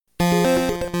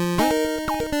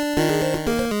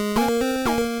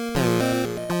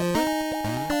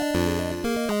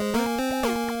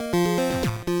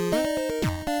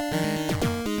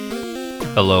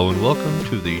Hello and welcome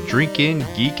to the Drink In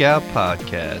Geek Out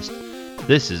podcast.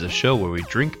 This is a show where we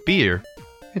drink beer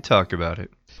and talk about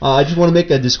it. I just want to make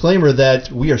a disclaimer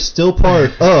that we are still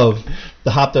part of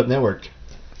the Hopped Up Network.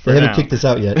 They haven't kicked us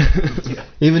out yet.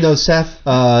 Even though Seth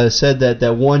said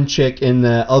that one chick in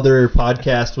the other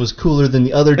podcast was cooler than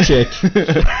the other chick.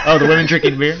 Oh, the women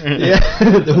drinking beer? Yeah,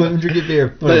 the women drinking beer.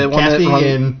 Kathy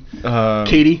and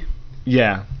Katie?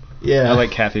 Yeah. Yeah. I like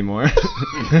Kathy more. Is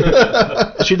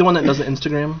she the one that does the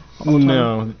Instagram? all the time?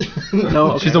 No.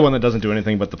 No? Okay. She's the one that doesn't do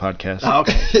anything but the podcast. Oh,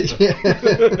 okay.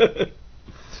 Yeah.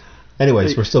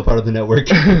 Anyways, we're still part of the network.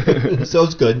 So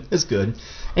it's good. It's good.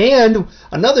 And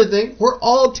another thing, we're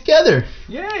all together.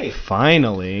 Yay!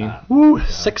 Finally. Woo,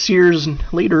 6 years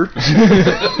later.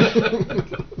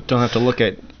 Don't have to look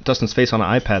at Dustin's face on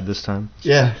an iPad this time.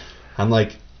 Yeah. I'm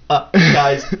like,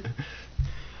 guys,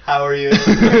 how are you?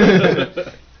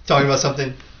 Talking about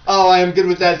something. Oh, I am good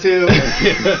with that too.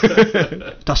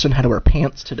 Dustin had to wear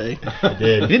pants today. I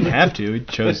did. He didn't have to. He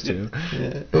chose to.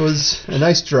 Yeah, it was a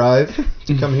nice drive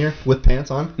to come here with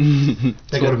pants on. I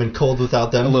think it would have been cold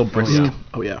without them. A little brisk. Yeah.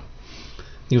 Oh, yeah.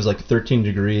 It was like 13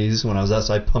 degrees when I was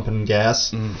outside pumping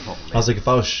gas. I was like, if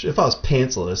I was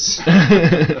pantsless,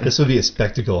 this would be a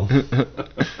spectacle.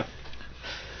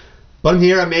 But I'm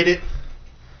here. I made it.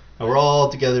 And we're all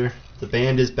together. The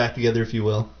band is back together, if you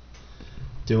will.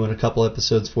 Doing a couple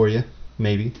episodes for you,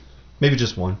 maybe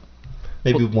just one,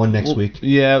 maybe one next week.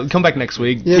 Yeah, come back next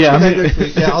week. Yeah, come back next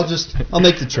week. Yeah, I'll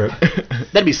make the trip.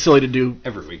 That'd be silly to do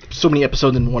every week. So many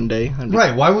episodes in one day.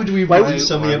 Right? Why would we do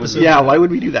so many episodes? Yeah, why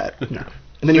would we do that? No.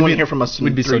 And then you wouldn't hear from us.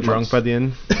 We'd be so 3 drunk months. by the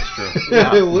end.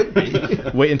 Yeah, it would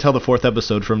be. Wait until the 4th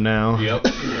episode from now. Yep.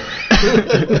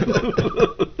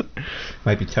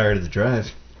 Might be tired of the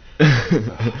drive.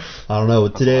 I don't know.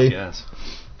 Today, Yes.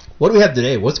 what do we have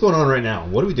today? What's going on right now?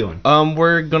 What are we doing?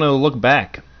 We're gonna look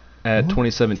back at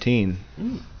 2017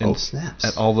 and snaps!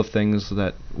 at all the things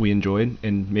that we enjoyed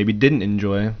and maybe didn't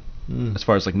enjoy, as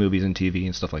far as like movies and TV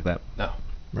and stuff like that. No.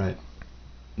 Right.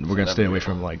 We're gonna stay away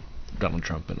from like Donald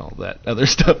Trump and all that other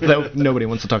stuff that nobody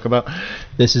wants to talk about.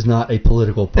 This is not a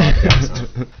political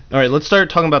podcast. All right, let's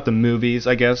start talking about the movies.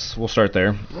 I guess we'll start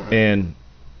there. And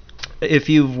if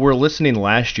you were listening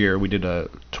last year, we did a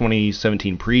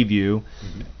 2017 preview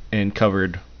and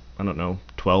covered, I don't know,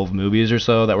 12 movies or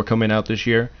so that were coming out this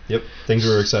year. Yep. Things we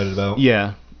were excited about.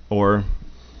 Yeah, or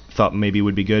thought maybe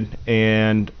would be good.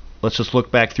 And let's just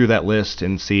look back through that list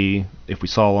and see if we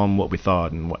saw them, what we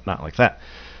thought, and whatnot like that.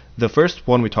 The first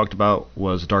one we talked about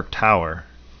was Dark Tower,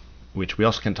 which we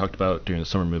also kind of talked about during the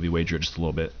summer movie wager just a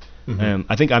little bit.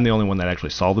 I think I'm the only one that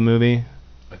actually saw the movie.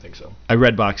 I think so. I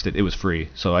redboxed it. It was free,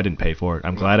 so I didn't pay for it.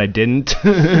 I'm glad I didn't.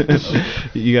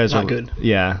 You guys Not are good.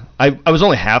 Yeah, I was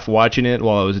only half watching it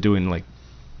while I was doing like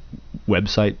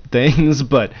website things,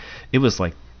 but it was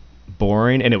like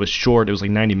boring and it was short. It was like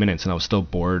 90 minutes, and I was still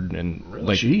bored and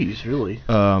like. Jeez, really?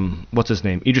 What's his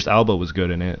name? Idris Elba was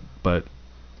good in it, but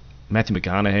Matthew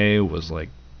McConaughey was like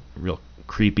real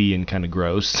creepy and kind of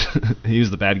gross. He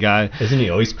was the bad guy. Isn't he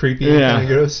always creepy and kind of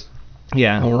gross?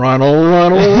 Yeah. All right.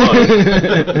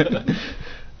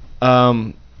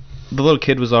 The little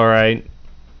kid was all right.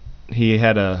 He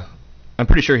had I'm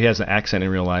pretty sure he has an accent in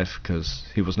real life because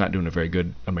he was not doing a very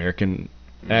good American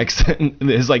accent.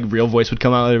 His like real voice would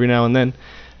come out every now and then.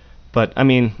 But I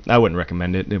mean, I wouldn't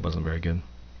recommend it. It wasn't very good.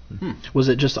 Was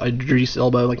it just Idris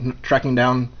Elba like tracking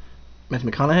down Matthew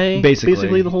McConaughey?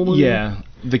 Basically the whole movie? Yeah.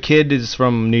 The kid is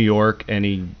from New York, and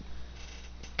he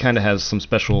kind of has some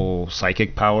special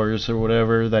psychic powers or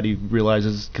whatever that he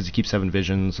realizes because he keeps having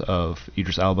visions of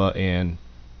Idris Elba and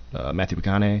Matthew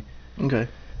McConaughey. Okay.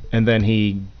 And then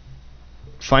he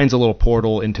finds a little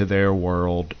portal into their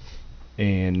world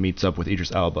and meets up with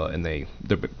Idris Elba, and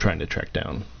they're trying to track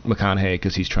down McConaughey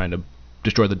because he's trying to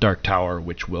destroy the Dark Tower,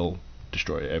 which will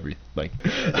destroy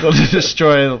they'll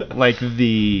destroy like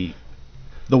the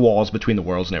walls between the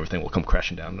worlds and everything will come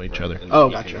crashing down on each other. And Oh,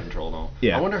 he can gotcha. control it all.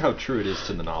 Yeah. I wonder how true it is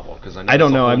to the novel because I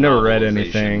don't know. I've never read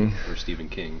anything for Stephen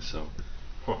King. So.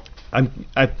 I'm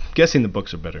guessing the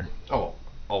books are better. Oh,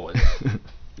 always.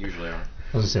 Usually are.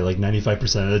 I was gonna say like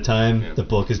 95% of the time, the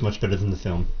book is much better than the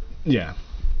film. Yeah,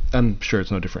 I'm sure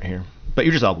it's no different here. But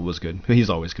Idris Elba was good. He's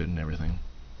always good in everything.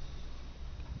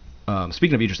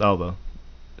 Speaking of Idris Elba,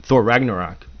 Thor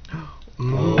Ragnarok.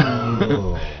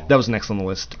 Oh. That was next on the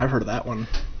list. I've heard of that one.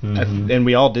 And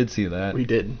we all did see that. We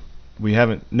did. We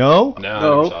haven't. No? No. I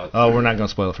No. never saw it. Oh, we're not going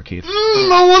to spoil it for Keith.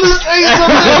 I want to say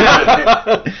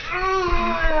something.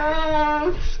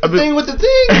 The thing with the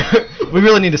thing. We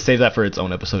really need to save that for its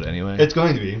own episode anyway. It's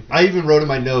going to be. I even wrote in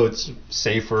my notes,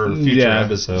 save for future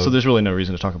episodes. So there's really no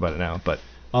reason to talk about it now. But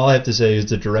All I have to say is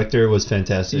the director was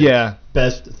fantastic. Yeah,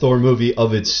 Best Thor movie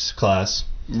of its class.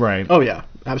 right. Oh yeah,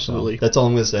 absolutely. That's all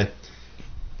I'm going to say.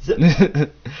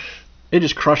 It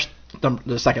just crushed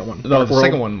the second one. No, Dark the World.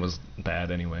 second one was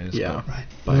bad anyways. Yeah. Right.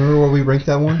 Remember where we ranked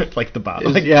that one? but like the It bottom.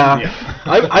 was- Like, yeah.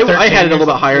 I had it a little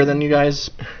bit or higher than you guys,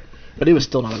 but it was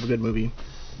still not a good movie.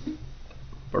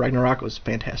 But Ragnarok was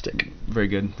fantastic. Very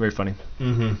good, very funny.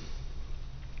 Mm-hmm.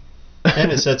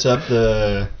 And it sets up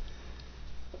the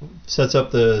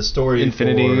story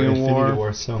Infinity for War. Infinity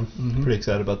War. So Mhm. pretty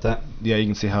excited about that. Yeah, you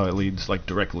can see how it leads like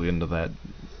directly into that.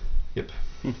 Yep.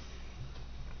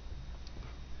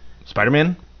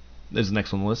 Spider-Man is the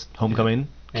next on the list. Homecoming.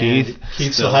 And Keith.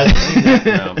 Keith still. still hasn't seen that.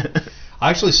 No. I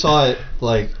actually saw it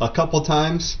like a couple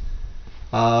times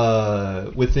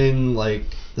within like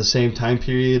the same time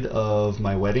period of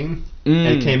my wedding. And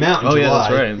it came out in July. Yeah,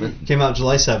 that's right. It came out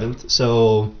July 7th.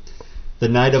 So the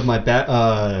night of my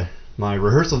my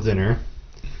rehearsal dinner.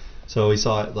 So we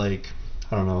saw it like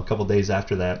I don't know, a couple days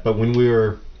after that. But when we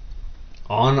were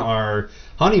on our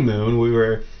honeymoon, we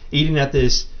were eating at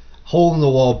this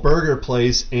hole-in-the-wall burger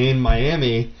place in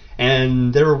Miami,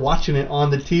 and they were watching it on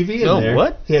the TV in Oh, there.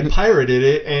 what? He had pirated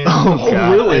it, and Oh,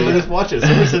 God. really? And we just watch it. So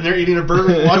we're sitting there eating a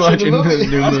burger, and watching the Watching movie.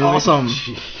 the That's movie. awesome.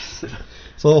 Jeez.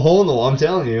 So a hole in the wall. I'm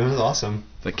telling you, it was awesome.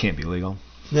 That can't be legal.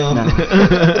 No, No.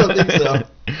 I don't think so.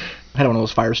 I had one of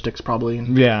those fire sticks probably.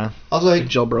 And Yeah. I was like,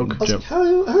 jailbroke. I was like, how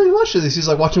are you watching this? He's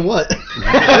like, watching what?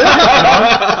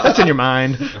 That's in your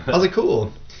mind. I was like,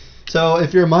 cool. So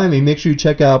if you're in Miami, make sure you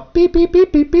check out beep beep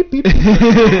beep beep beep beep. They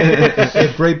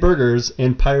have great burgers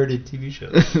and pirated TV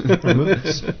shows or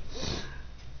movies.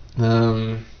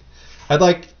 I'd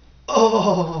like.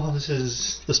 Oh, this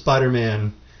is the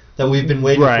Spider-Man that we've been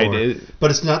waiting Right, for,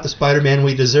 but it's not the Spider-Man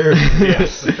we deserve.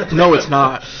 Yes. No, it's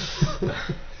not.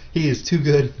 He is too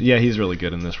good. Yeah, he's really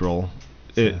good in this role.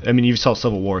 Yeah. I mean, you saw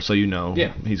Civil War, so you know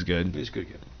Yeah. he's good. He's a good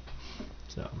kid.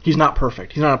 So He's not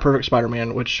perfect. He's not a perfect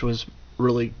Spider-Man, which was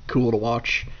really cool to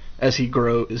watch as he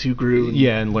grew. And,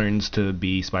 Yeah, and learns to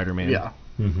be Spider-Man. yeah.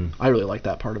 I really like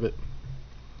that part of it.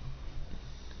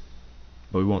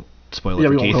 But we won't spoil it Yeah,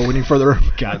 for we won't Keith. go any further.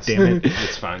 God damn it.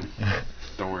 It's fine.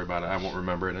 Don't worry about it. I won't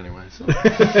remember it anyway. So.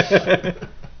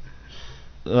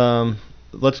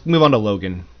 Let's move on to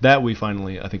Logan. That we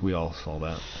finally, I think we all saw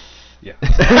that. Yeah.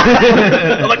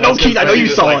 I'm like, no, Keith, I know you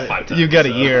saw it. 5 times, You got a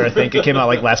so. year, I think. It came out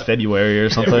like last February or Yeah,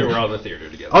 something. we were all in the theater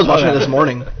together. I was watching it this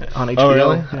morning on HBO. Oh,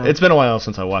 really? Yeah. It's been a while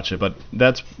since I watched it, but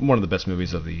that's one of the best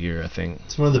movies of the year, I think.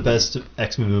 It's one of the best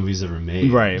X-Men movies ever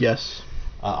made. Right. Yes.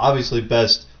 Obviously,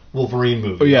 best Wolverine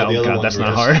movie. Oh, yeah, The oh, other God, ones that's were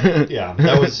not just- hard. Yeah,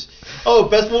 that was. Oh,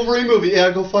 best Wolverine movie. Yeah,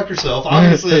 go fuck yourself.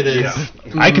 Obviously, it is.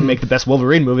 Yeah. I could make the best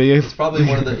Wolverine movie. It's probably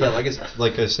one of the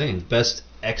like I was saying, best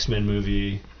X-Men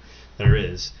movie there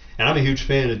is. And I'm a huge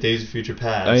fan of Days of Future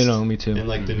Past. I know, me too. And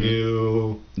like the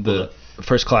new. The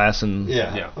First Class and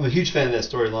Yeah, Yeah. I'm a huge fan of that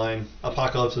storyline.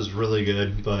 Apocalypse is really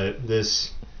good, but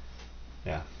this.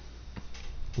 Yeah.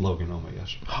 Logan, oh my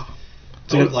gosh.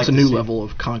 It's, I would like it's a to new see- level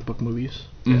of comic book movies.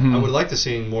 Mhm. I would like to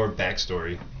see more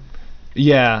backstory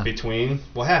Yeah. between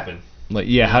what happened. Like,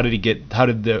 yeah, how did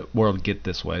the world get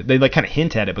this way? They like kind of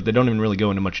hint at it, but they don't even really go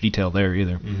into much detail there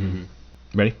either. Mm-hmm.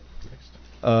 Ready? Next.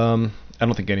 I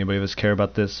don't think anybody of us care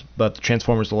about this, but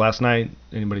Transformers: The Last Night.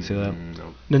 Anybody see that?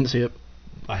 No. Didn't see it.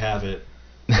 I have it.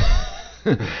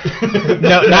 No,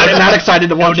 Not excited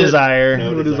to watch no it. desire.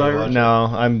 No desire to watch it. No,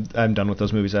 I'm done with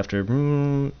those movies after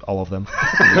all of them.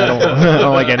 I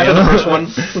don't like any After of the them.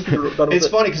 first one. It's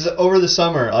funny because over the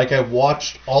summer, like I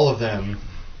watched all of them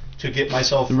to get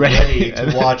myself Right. ready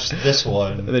to watch this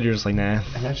one, And then you're just like, nah.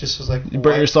 and I just was like, You burnt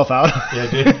what? yourself out. Yeah, I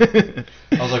did.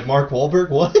 I was like, Mark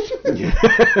Wahlberg, what?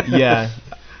 Yeah.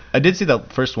 I did see the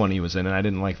first one he was in, and I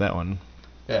didn't like that one.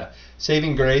 Yeah.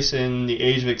 Saving Grace in the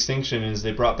Age of Extinction is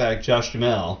they brought back Josh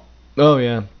Duhamel, Oh,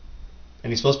 yeah.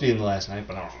 and he's supposed to be in the last night,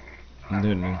 but I don't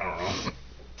Didn't know.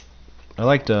 I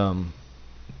liked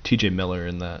T.J. Miller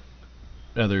in that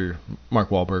other Mark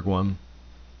Wahlberg one.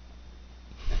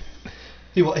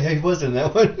 He was in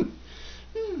that one.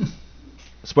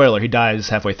 Spoiler: he dies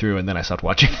halfway through, and then I stopped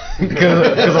watching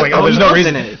because I'm like, Oh, there's he no was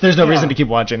reason. in it. There's no Yeah. reason to keep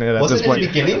watching it at Was this it in point. the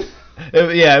beginning?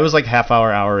 Yeah, it was like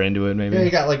hour into it maybe. Yeah, he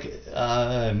got like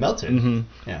melted. Mhm.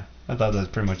 Yeah, I thought that was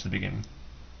pretty much the beginning.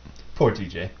 Poor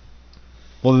TJ.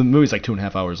 Well, the movie's like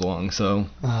 2.5 hours long, so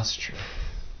Oh, that's true.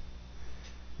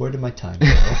 Where did my time go?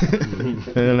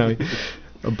 I don't know.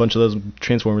 A bunch of those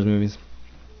Transformers movies.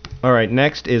 All right,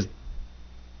 next is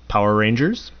Power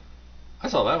Rangers. I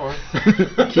saw that one.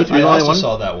 Keith, I you're the only also one?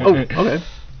 saw that Oh, one. okay.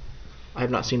 I have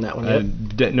not seen that one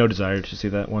yet. No desire to see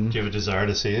that one. Do you have a desire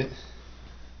to see it?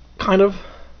 Kind of.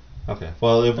 Okay.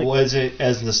 Well, was it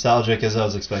as nostalgic as I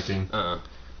was expecting?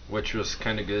 which was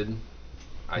kind of good,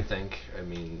 I think. I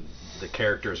mean, the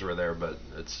characters were there, but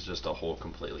it's just a whole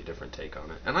completely different take on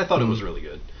it. And I thought it was really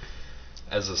good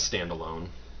as a standalone.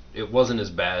 It wasn't as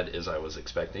bad as I was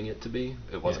expecting it to be.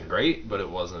 It wasn't great, but it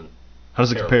wasn't How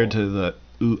does it compare terrible.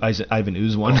 to the Ivan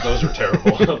Ooze one? Well, those were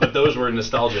terrible, but those were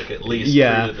nostalgic at least.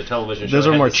 Yeah. True to the television show. Those It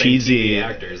are had more the same cheesy, TV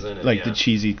actors in it, like yeah. the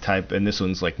cheesy type, and this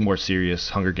one's like more serious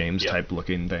Hunger Games Yeah. type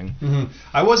looking thing.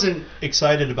 I wasn't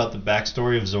excited about the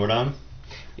backstory of Zordon.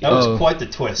 That was Oh. quite the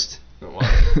twist. It was.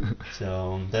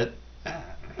 So that.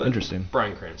 But Interesting.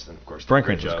 Bryan Cranston, of course. did Bryan a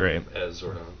great Cranston's job great. as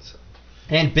Zordon. So.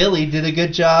 And Billy did a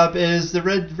good job as the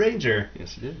Red Ranger.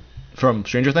 Yes, he did. From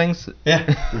Stranger Things? Yeah.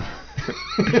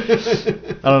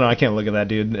 I don't know. I can't look at that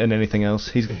dude and anything else.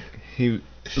 He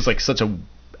was like such a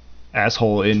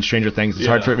asshole in Stranger Things. It's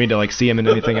hard Yeah. for me to like see him in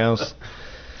anything else.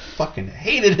 Fucking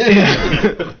hated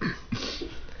him.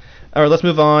 All right, let's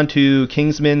move on to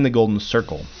Kingsman: The Golden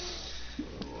Circle.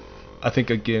 I think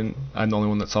again, I'm the only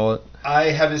one that saw it.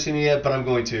 I haven't seen it yet, but I'm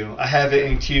going to. I have it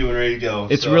in queue and ready to go.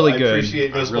 It's so really I good.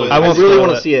 appreciate no I spoilers. really- I won't really spoil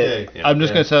want to it. see it. Yeah. I'm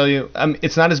just Yeah. gonna tell you,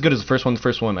 it's not as good as the first one. The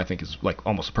first one I think is like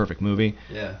almost a perfect movie,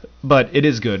 Yeah. but it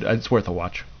is good. It's worth a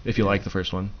watch if you like the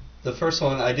first one. The first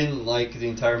one, I didn't like the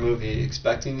entire movie,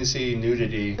 expecting to see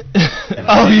nudity. And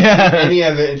Oh, I didn't yeah. see any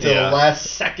of it until Yeah. the last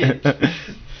second.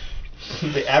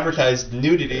 They advertised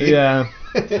nudity. Yeah,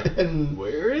 and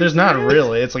Where is there's not it?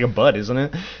 really. It's like a butt, isn't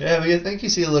it? yeah, but I think you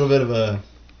see a little bit of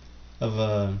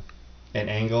an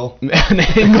angle. An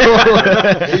angle.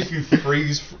 Maybe if you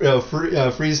freeze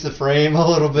the frame a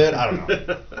little bit. I don't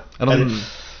know.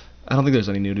 I don't think there's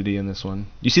any nudity in this one.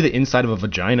 You see the inside of a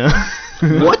vagina.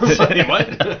 What?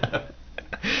 What?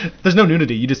 There's no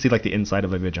nudity. You just see like the inside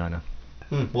of a vagina.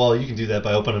 Well, you can do that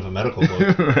by opening up a medical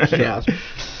book. Yeah.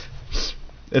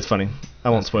 It's funny. I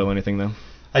won't spoil anything though.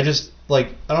 I just I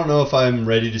don't know if I'm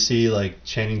ready to see like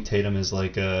Channing Tatum as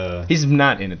like a He's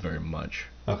not in it very much.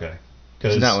 okay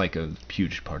He's not like a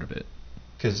huge part of it.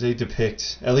 because they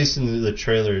depict, at least in the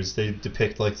trailers, they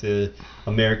depict like the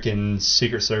American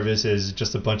Secret Service as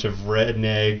just a bunch of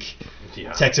redneck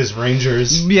Yeah. Texas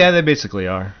Rangers. Yeah, they basically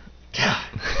are.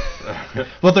 God.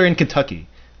 Well, they're in Kentucky,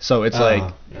 so it's like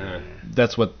Yeah.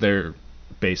 that's what their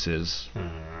base is.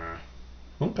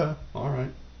 Okay, all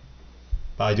right.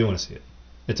 But I do want to see it.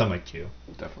 It's on my queue.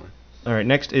 Definitely. All right,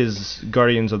 next is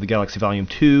Guardians of the Galaxy Volume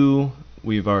 2.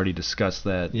 We've already discussed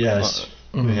that Yes,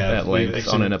 we have. at length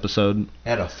on an episode.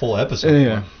 Had a full episode.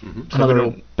 Yeah.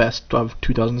 Another best of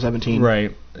 2017.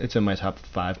 Right. It's in my top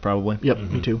 5 probably. Yep,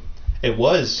 me too. It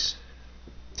was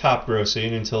top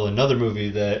grossing until another movie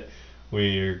that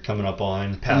we're coming up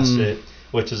on passed it,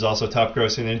 which is also top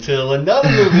grossing until another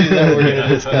movie that we're going to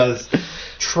discuss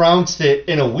trounced it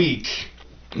in a week.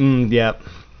 Yeah.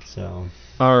 So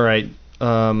All right.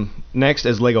 Next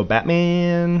is Lego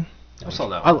Batman. I saw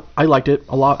that one. I liked it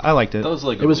a lot. I liked it. Those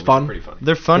Lego It was movies fun. are pretty funny.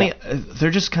 They're funny.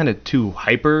 They're just kind of too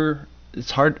hyper.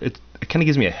 It's hard. It kind of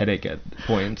gives me a headache at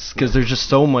points because there's just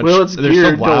so much. Well, it's they're so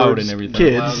geared loud towards and everything.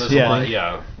 kids. Well, there's Yeah. a lot,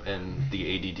 yeah, and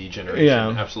the ADD generation, Yeah.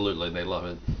 absolutely, they love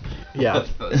it. Yeah.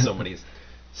 So many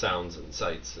sounds and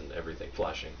sights and everything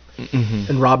flashing.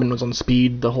 And Robin was on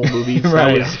speed the whole movie, so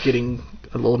Right. that was getting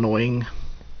a little annoying.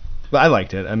 But I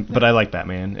liked it. But I like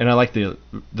Batman, and I like the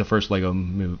first Lego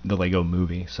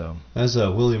movie. So that's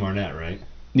William Arnett, right?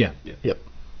 yeah. Yep.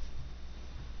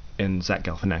 And Zach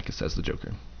Galifianakis as the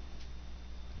Joker.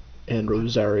 And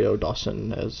Rosario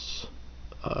Dawson as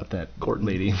That Gordon.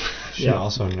 lady. She's Yeah.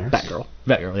 also a nurse. Batgirl.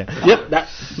 Batgirl. Yeah. Yep, that.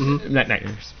 Night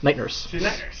Nightmares. Night Nurse. She's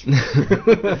a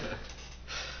nurse.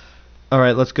 All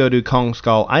right, let's go to Kong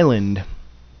Skull Island.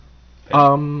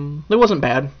 It wasn't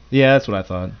bad. Yeah, that's what I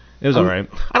thought. It was all right.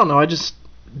 I don't know. I just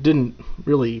didn't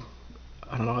really.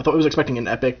 I don't know. I thought I was expecting an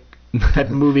epic type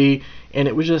of movie, and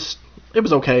it was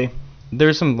okay.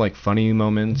 There's some like funny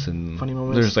moments and Funny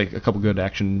moments. there's like a couple good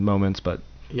action moments, but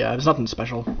Yeah, it's nothing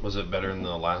special. Was it better than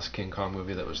the last King Kong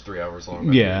movie that was 3 hours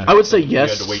long? Yeah. I would say You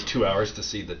yes. had to wait 2 hours to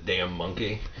see the damn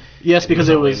monkey. Yes, because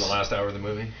it only was in the last hour of the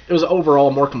movie. it was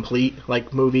overall more complete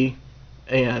like movie,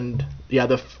 and yeah,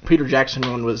 the Peter Jackson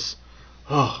one was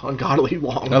ungodly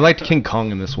long. I liked King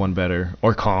Kong in this one better.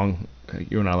 Or Kong.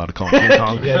 You're not allowed to call him King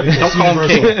Kong. Yeah, because Don't call him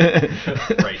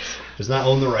Universal Right. does not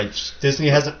own the rights. Disney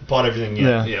hasn't bought everything yet.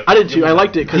 Yeah. Yeah. I did too. I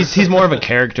liked it because He's more of a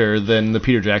character than the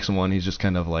Peter Jackson one. He's just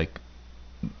kind of like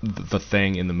the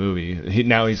thing in the movie.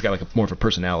 Now he's got like more of a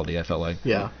personality, I felt like.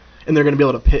 yeah, and they're gonna be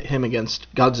able to pit him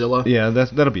against Godzilla, Yeah,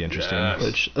 that'll be interesting. Yes.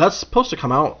 which that's supposed to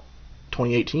come out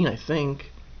 2018, I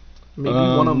think. Maybe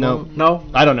Um, one of no. them. No.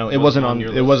 I don't know. It wasn't Wasn't on on. your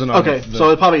It list. wasn't on. Okay, the- so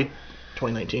it probably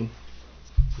 2019.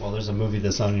 Well, there's a movie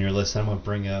that's on your list I'm going to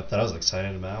bring up that I was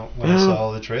excited about when I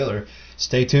saw the trailer.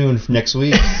 Stay tuned for next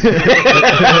week.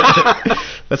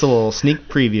 That's a little sneak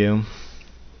preview.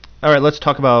 All right, let's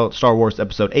talk about Star Wars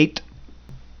Episode 8.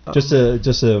 Just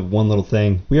a one little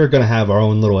thing. We are going to have our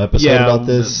own little episode about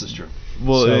this. This is true.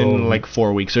 Well, So- in like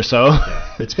 4 weeks or so.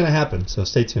 It's going to happen, so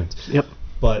stay tuned. Yep.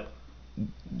 But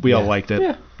We all Yeah. liked it.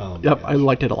 Yeah. oh my Yep. I gosh.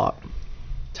 liked it a lot.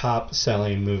 Top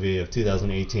selling movie of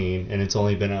 2018, and it's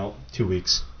only been out 2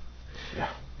 weeks.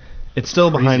 It's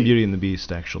still behind Crazy. Beauty and the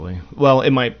Beast, actually. Well, it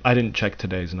might. I didn't check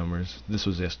today's numbers. This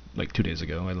was just like 2 days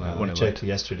ago. When I I checked looked.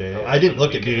 yesterday. Oh, I didn't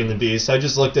look at okay. Beauty and the Beast. I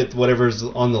just looked at whatever's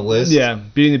on the list. Yeah,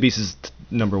 Beauty and the Beast is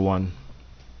number 1.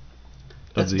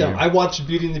 That's of the dumb. year. I watched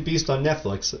Beauty and the Beast on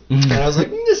Netflix, and I was like,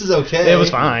 this is okay. It was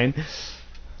fine.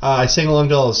 I sang along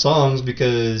to all the songs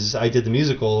because I did the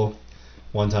musical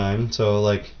one time. So,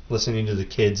 like, listening to the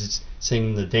kids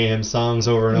sing the damn songs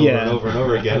over and over Yeah. and over and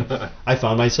over again, I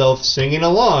found myself singing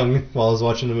along while I was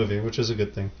watching the movie, which is a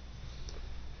good thing.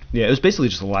 Yeah, it was basically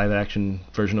just a live action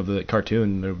version of the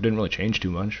cartoon. It didn't really change too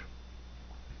much.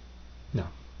 No,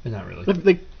 not really.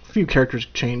 The few characters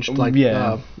changed, like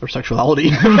Yeah. their sexuality.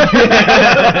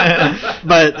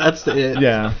 But that's it.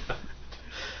 Yeah.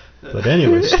 But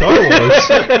anyway, Star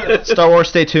Wars. Star Wars,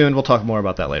 stay tuned. We'll talk more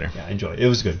about that later. Yeah, enjoy. It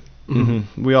was good.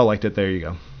 We all liked it. There you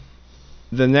go.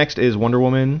 The next is Wonder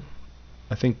Woman.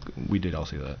 I think we did all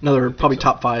see that. Another probably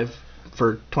top 5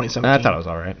 for 2017. I thought it was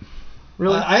all right.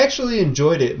 Really? I actually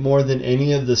enjoyed it more than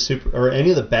any of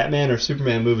the Batman or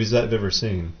Superman movies that I've ever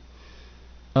seen.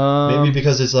 Maybe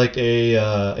because it's like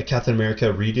a Captain America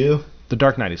redo. The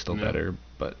Dark Knight is still Yeah. better,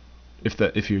 but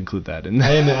if you include that in,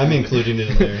 I'm including it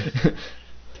in there.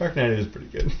 Dark Knight is pretty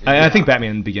good. I think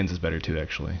Batman Begins is better too.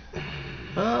 Actually,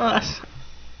 Uh,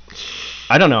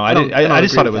 I don't know. I don't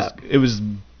just thought agree with it was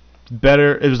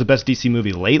better. It was the best DC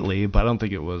movie lately, but I don't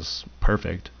think it was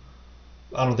perfect.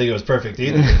 I don't think it was perfect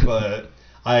either, but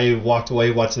I walked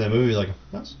away watching that movie like,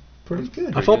 that's pretty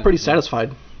good. I felt pretty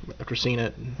satisfied after seeing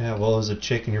it. Yeah, well, as a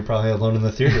chick, and you're probably alone in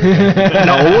the theater.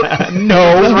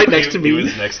 No, it was right next to He me.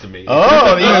 was next to me.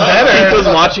 Oh, even He was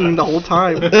watching the whole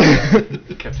time.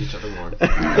 Kept each other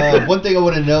warm. One thing I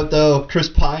want to note, though, Chris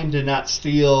Pine did not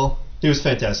steal. He was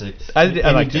fantastic. I and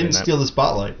liked he him in didn't that. steal the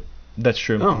spotlight. That's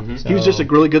true. Oh, Mhm. he was just a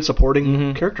really good supporting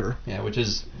Mhm. character. Yeah, which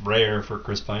is rare for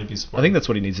Chris Pine to be supported. I think that's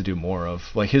what he needs to do more of.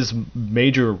 Like his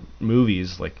major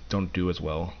movies, like don't do as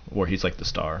well, where he's like the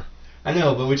star. I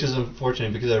know, but which is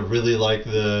unfortunate because I really like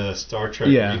the Star Trek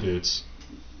Yeah. reboots.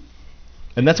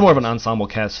 And that's more of an ensemble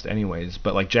cast, anyways.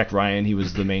 But like Jack Ryan, he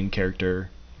was the main character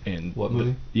in What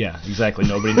movie? Yeah, exactly.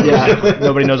 Nobody knows. Yeah.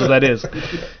 Nobody knows what that is.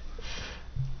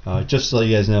 Just so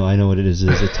you guys know, I know what it is.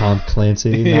 It's a Tom Clancy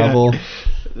Yeah. novel.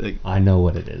 Like, I know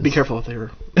what it is. Be careful if they were.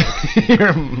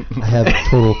 I have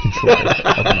total control of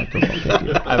the microphone. Thank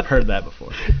you. I've heard that before.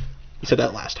 You said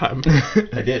that last time.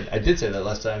 I did say that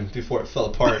last time before it fell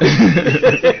apart.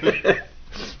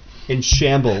 In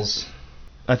shambles.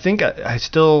 I think I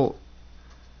still.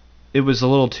 It was a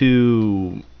little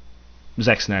too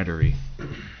Zack Snyder-y,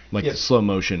 like Yep. slow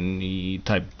motion-y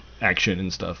type action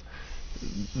and stuff.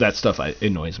 That stuff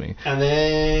annoys me. And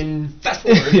then fast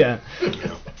forward. Yeah.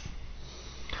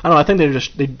 I don't know. I think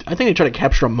I think they try to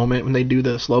capture a moment when they do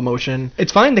the slow motion.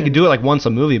 It's fine. They can do it like once a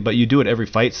movie, but you do it every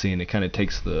fight scene. It kind of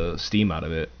takes the steam out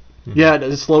of it. Yeah,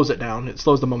 it slows it down. It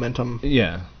slows the momentum.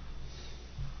 Yeah.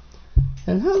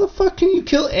 And how the fuck can you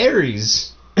kill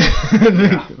Ares?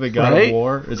 The God Right? of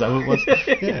War. Is that what it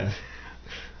was? Yeah.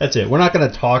 That's it. We're not going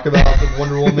to talk about the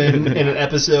Wonder Woman in an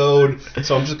episode,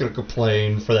 so I'm just going to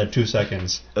complain for that 2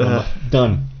 seconds.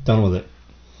 Done with it.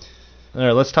 All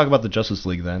right, let's talk about the Justice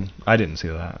League then. I didn't see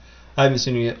that. I haven't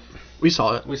seen it yet, We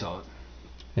saw it. We saw it.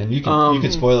 and you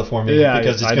can spoil it for me Yeah,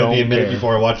 because it's I going to be a don't minute care.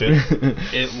 before I watch it.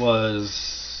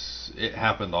 It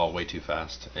happened all way too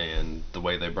fast, and the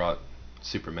way they brought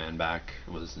Superman back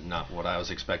was not what I was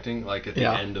expecting. Like at the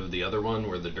Yeah. end of the other one,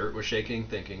 where the dirt was shaking,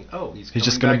 thinking, "Oh, he's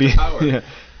just coming gonna back be- to power." yeah.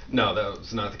 No, that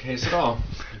was not the case at all.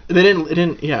 It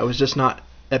didn't. Yeah, it was just not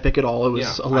epic at all. It was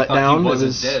Yeah, a I thought letdown. he It wasn't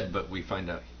was dead, but we find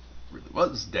out he really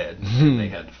was dead, and they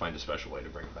had to find a special way to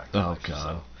bring him back to Oh, life. God.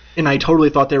 So, and I totally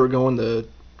thought they were going the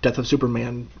Death of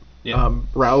Superman yeah.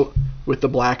 route with the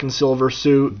black and silver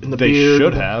suit and the They beard.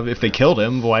 should have. If they killed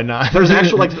him, why not? There's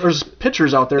actual there's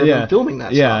pictures out there of them filming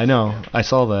that. Yeah, stuff. I know. I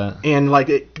saw that. And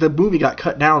the movie got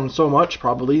cut down so much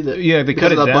probably that Yeah, they because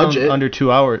cut it of the down budget. under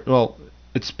 2 hours. Well,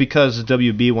 it's because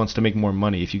WB wants to make more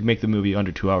money. If you make the movie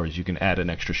under 2 hours, you can add an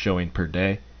extra showing per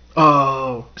day,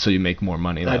 Oh, so you make more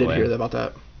money that I didn't way. hear about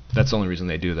that. That's the only reason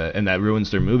they do that, and that ruins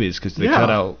their movies because they Yeah. cut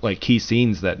out like key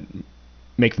scenes that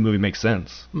make the movie make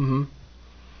sense. hmm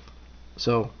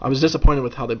So I was disappointed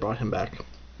with how they brought him back.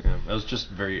 Yeah, it was just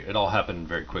it all happened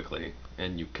very quickly,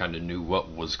 and you kind of knew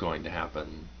what was going to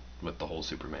happen with the whole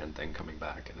Superman thing coming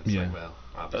back, and it's like, well,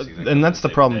 obviously. And that's the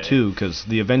problem too, because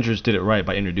the Avengers did it right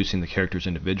by introducing the characters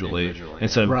individually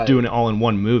instead of doing it all in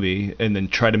one movie, and then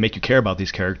try to make you care about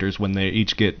these characters when they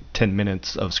each get 10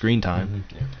 minutes of screen time.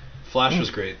 Mm-hmm. Yeah. Flash was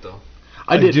great though.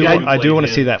 I do want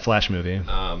to see that Flash movie.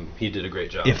 He did a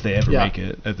great job. If they ever make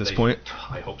it at this point.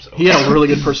 I hope so. He had a really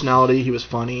good personality. He was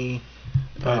funny.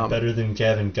 Better than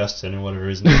Gavin Gustin or whatever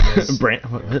his name is.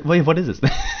 Wait, what is his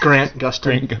name? Grant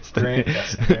Gustin. Grant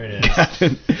Gustin. There it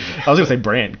is. I was going to say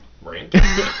Brand.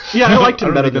 Yeah, I liked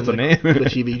him better than the the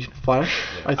TV Flash,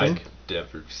 I think. I've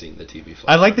never seen the TV Flash.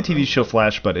 I like the TV show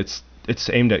Flash, but it's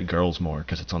aimed at girls more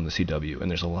because it's on the CW, and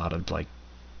there's a lot of like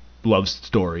love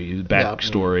story,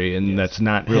 backstory, and that's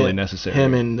not really necessary.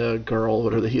 Him and the girl,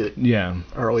 whatever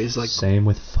are always like. Same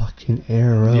with fucking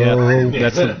Arrow. Yeah,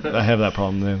 I have that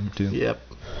problem there too. Yep.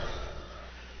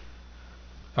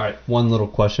 All right, one little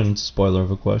question, spoiler of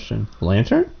a question.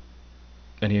 Lantern?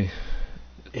 Any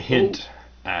hint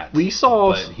at? We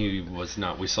saw, but he was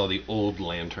not. We saw the old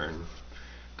Lantern,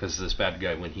 because this bad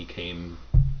guy, when he came,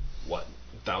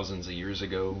 thousands of years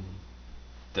ago.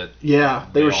 They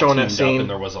were showing that scene, and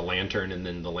there was a lantern, and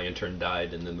then the lantern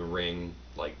died, and then the ring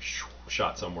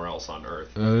shot somewhere else on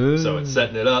Earth. So it's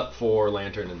setting it up for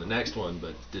Lantern in the next one,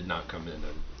 but did not come in.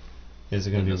 Is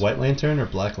it going to be White Lantern or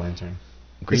Black Lantern?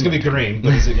 It's going to be green,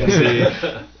 but is it going to be?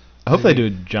 I hope they do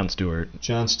Jon Stewart.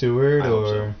 Jon Stewart,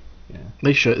 or yeah,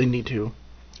 they should. They need to.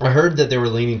 I heard that they were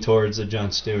leaning towards a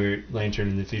Jon Stewart Lantern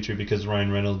in the future because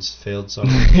Ryan Reynolds failed so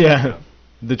much. Yeah,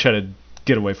 they try to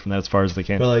get away from that as far as they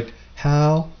can. But like,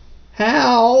 how?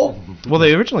 Well,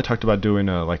 they originally talked about doing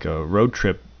a road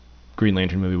trip Green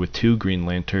Lantern movie with 2 Green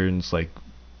Lanterns, like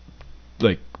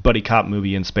buddy cop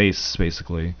movie in space,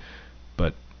 basically.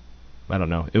 But I don't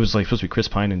know. It was like supposed to be Chris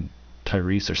Pine and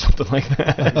Tyrese or something like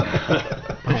that.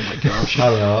 Oh my gosh. I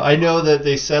don't know. I know that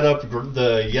they set up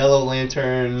the Yellow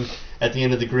Lantern at the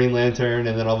end of the Green Lantern,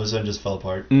 and then all of a sudden just fell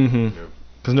apart. Mm-hmm.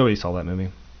 Because nobody saw that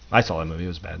movie. I saw that movie. It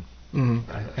was bad.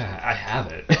 Mm-hmm. I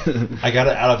have it. I got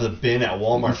it out of the bin at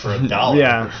Walmart for $1.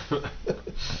 Yeah.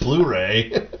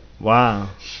 Blu-ray. Wow.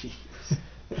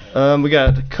 We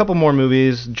got a couple more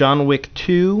movies. John Wick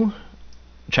 2,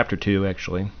 Chapter 2,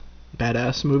 actually.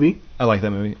 Badass movie. I like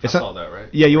that movie. I saw that, right?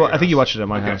 Yeah, I think you watched it at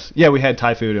my house. Yeah, we had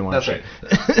Thai food and watched it.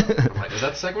 That's right. Is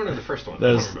that the second one or the first one?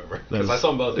 I don't remember. Because I saw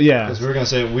them both. Yeah. Because we were going to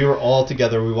say we were all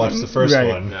together. We watched the first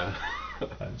one. Yeah.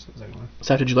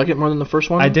 Seth, did you like it more than the first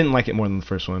one? I didn't like it more than the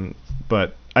first one,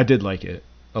 but I did like it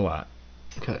a lot.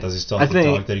 Okay. Does he still have the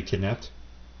dog that he kidnapped?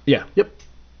 Yeah. Yep.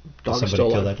 Did somebody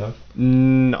kill that dog?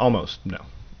 Almost, no.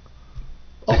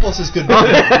 Almost as good.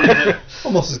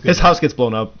 Almost as good. His house gets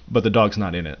blown up, but the dog's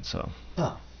not in it, so.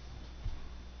 Oh.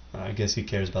 I guess he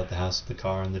cares about the house, the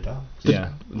car, and the dog.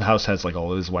 Yeah, the house has like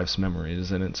all of his wife's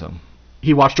memories in it, so.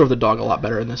 He watched over the dog a lot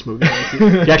better in this movie.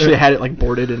 He actually had it like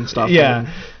boarded and stuff. Yeah.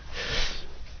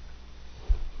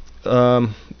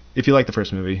 If you like the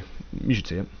first movie, you should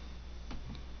see it.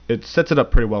 It sets it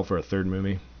up pretty well for a third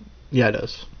movie. Yeah, it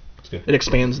does. It's good. It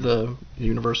expands the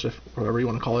universe, or whatever you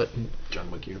want to call it. John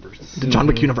Wick universe. The John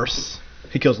Wick universe.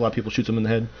 He kills a lot of people, shoots them in the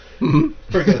head. Mm-hmm.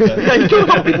 Yeah, he killed a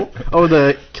couple people.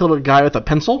 Oh, killed a guy with a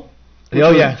pencil?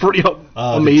 Oh, yeah. Pretty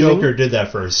amazing. The Joker did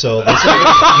that first, so let's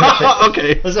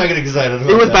okay. Let's not get excited about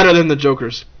it. Was better than the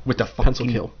Joker's with the pencil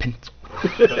kill. Pencil.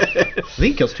 I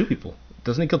think he kills 2 people.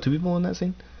 Doesn't he kill 2 people in that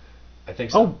scene? I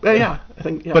think so. Oh, yeah. I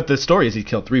think, yeah. But the story is he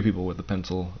killed 3 people with the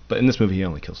pencil. But in this movie, he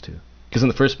only kills 2. Because in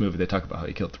the first movie, they talk about how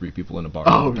he killed 3 people in a bar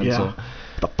with a pencil. Yeah.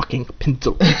 The fucking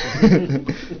pencil.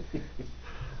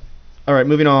 All right,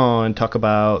 moving on. Talk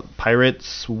about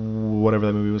Pirates, whatever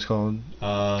that movie was called.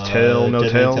 Tale No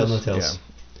Tales. Tale No Tales.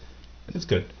 Yeah. It's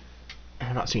good. I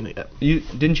have not seen it yet.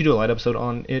 Didn't you do a light episode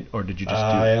on it, or did you just do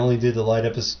I only did the light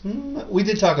episode. We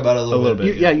did talk about it a little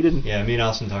bit. You didn't. Yeah, me and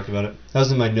Austin talked about it. That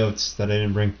was in my notes that I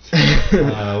didn't bring.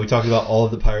 We talked about all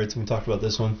of the pirates, and we talked about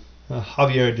this one.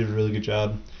 Javier did a really good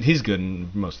job. He's good in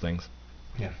most things.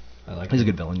 Yeah, I like him. He's a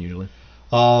good villain, usually.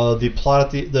 The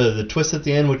plot at the twist at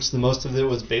the end, which the most of it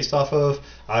was based off of,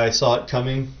 I saw it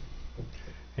coming,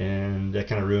 and that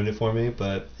kind of ruined it for me,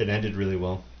 but it ended really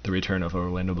well. The return of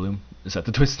Orlando Bloom? Is that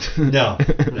the twist? No.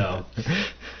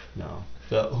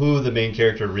 Who the main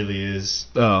character really is.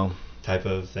 Oh. Type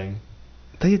of thing.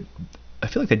 I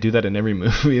feel like they do that in every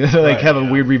movie. They have a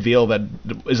weird reveal that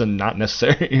is not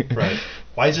necessary. Right.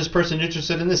 Why is this person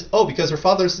interested in this? Oh, because her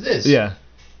father's this. Yeah.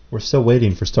 We're still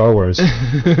waiting for Star Wars. So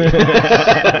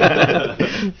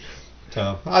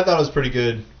I thought it was pretty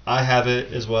good. I have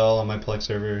it as well on my Plex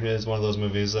server. It is one of those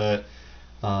movies that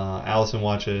Allison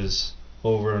watches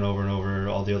over and over and over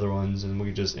all the other ones, and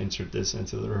we just insert this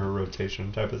into her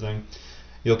rotation type of thing.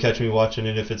 You'll catch me watching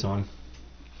it if it's on.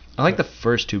 I like the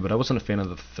first two, but I wasn't a fan of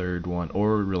the third one,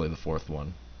 or really the fourth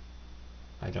one.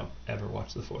 I don't ever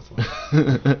watch the fourth one.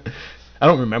 I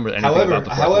don't remember anything about the fourth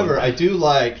one. However, I do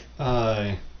like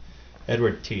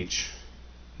Edward Teach,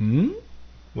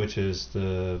 which is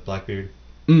the Blackbeard.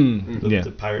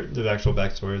 The pirate, the actual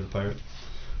backstory of the pirate.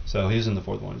 So he's in the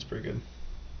fourth one. It's pretty good.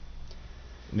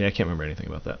 Yeah, I can't remember anything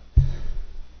about that.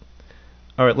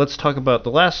 All right, let's talk about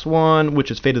the last one,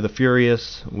 which is Fate of the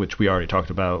Furious, which we already talked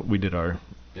about. We did our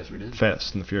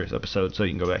Fast and the Furious episode, so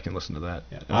you can go back and listen to that.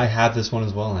 Yeah. I have this one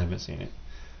as well, and I haven't seen it.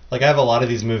 Like, I have a lot of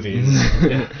these movies.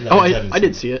 I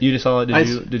did see it. You just saw it?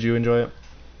 Did you enjoy it?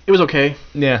 It was okay.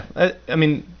 Yeah, I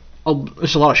mean...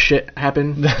 there's a lot of shit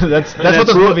happen. that's what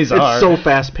the movies are. It's so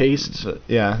fast paced.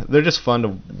 Yeah, they're just fun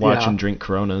to watch and drink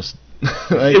Coronas.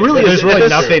 Like, it really there's is. Really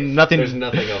nothing. There's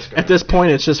nothing else going on. At this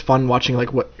point, it's just fun watching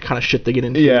like what kind of shit they get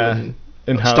into. Yeah,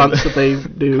 and how stunts that they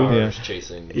do. Cars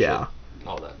chasing. Yeah. Shit,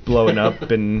 all that. Blowing up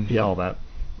and all that.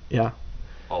 Yeah.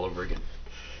 All over again.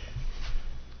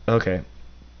 Okay.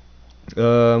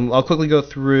 I'll quickly go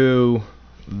through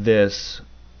this.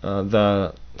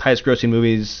 The highest grossing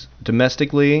movies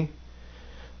domestically.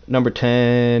 Number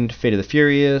 10, Fate of the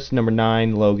Furious. Number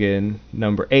 9, Logan.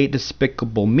 Number 8,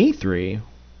 Despicable Me 3.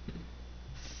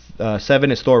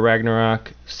 7 is Thor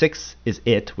Ragnarok. 6 is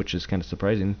It, which is kind of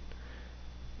surprising.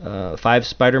 5,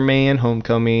 Spider-Man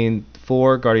Homecoming.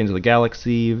 4, Guardians of the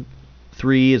Galaxy.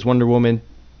 3 is Wonder Woman.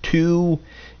 2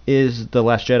 is The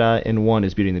Last Jedi. And 1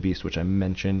 is Beauty and the Beast, which I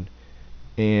mentioned.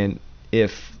 And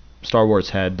if Star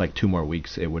Wars had like 2 more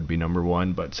weeks, it would be number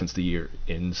 1. But since the year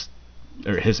ends,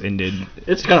 or has ended,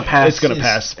 it's gonna pass. It's gonna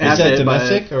pass. Is that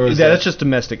domestic or is that's just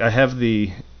domestic? I have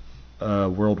the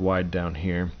worldwide down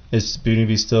here. Is Beauty and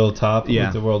the Beast still top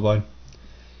with the worldwide?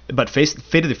 But Fate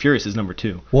of the Furious is number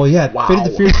 2. Well, yeah, wow. Fate of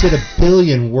the Furious did $1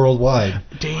 billion worldwide.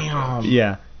 Damn.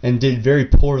 Yeah. And did very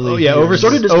poorly. Oh yeah,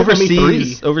 overseas.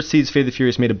 Overseas, Fate of the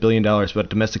Furious made $1 billion, but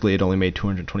domestically it only made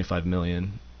 $225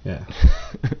 million. Yeah.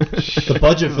 The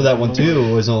budget for that one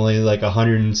too was only like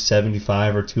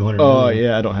 175 or 200 million. Oh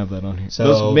yeah, I don't have that on here. So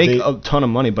those make a ton of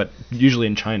money, but usually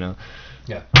in China.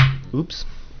 Yeah. Oops.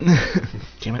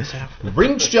 Damn it, Saf.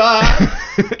 Ring shot.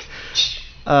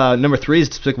 Number 3 is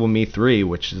Despicable Me 3,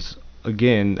 which is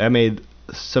again that made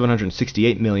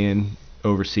 $768 million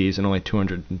overseas and only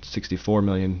 $264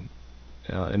 million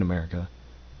in America.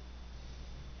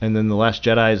 And then The Last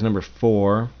Jedi is number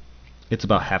 4. It's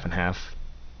about half and half.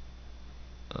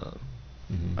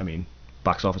 I mean,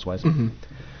 box office wise.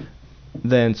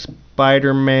 Then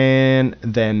Spider-Man.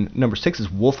 Then number 6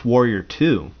 is Wolf Warrior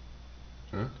 2.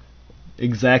 Huh?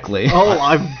 Exactly. Oh,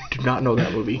 I do not know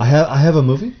that movie. I have a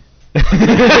movie.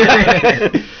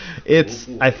 It's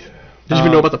Did you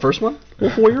even know about the first one,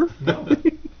 Wolf Warrior? No.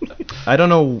 I don't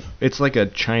know. It's like a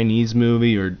Chinese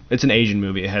movie or it's an Asian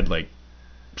movie. It had like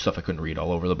stuff I couldn't read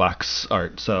all over the box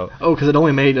art. So because it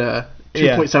only made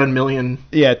 2.7 million.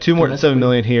 Yeah, 2.7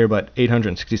 million here, but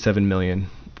 867 million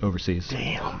overseas.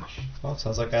 Damn. Well, it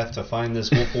sounds like I have to find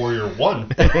this Wolf Warrior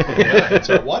 1 and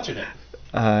start watching it.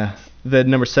 The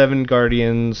number 7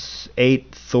 Guardians,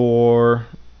 8 Thor,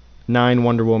 9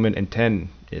 Wonder Woman, and 10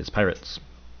 is Pirates.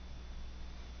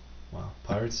 Wow,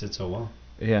 Pirates did so well.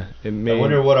 Yeah, I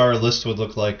wonder what our list would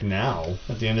look like now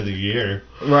at the end of the year.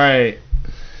 Right.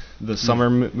 The summer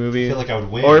movie. I feel like I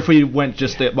would win. Or if we went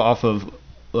just off of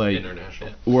like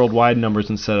international worldwide numbers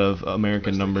instead of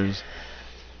American numbers.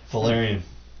 Valerian.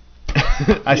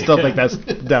 I still think that's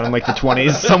down in like the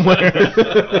 20s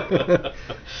somewhere.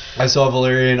 I saw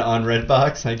Valerian on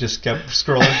Redbox. I just kept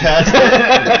scrolling past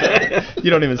it. You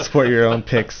don't even support your own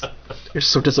picks. You're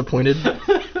so disappointed.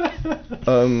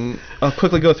 I'll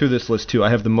quickly go through this list too. I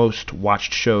have the most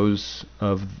watched shows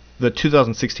of the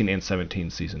 2016 and 17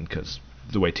 season because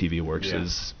the way TV works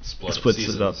is splits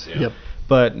it up. Yeah. Yep.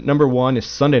 But number 1 is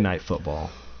Sunday Night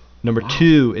Football. Number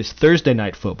 2 is Thursday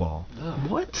Night Football.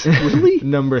 What? Really?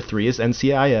 Number 3 is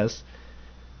NCIS.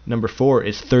 Number 4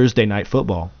 is Thursday Night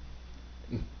Football.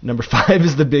 Number 5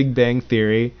 is The Big Bang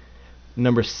Theory.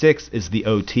 Number 6 is The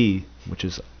OT, which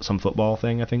is some football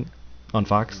thing, I think, on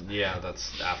Fox. Yeah,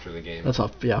 that's after the game. That's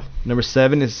off. Yeah. Number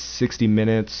 7 is 60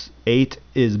 Minutes. 8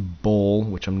 is Bowl,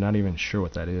 which I'm not even sure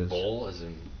what that is. Bowl, as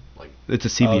in like It's a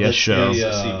CBS show. it's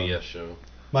a CBS show.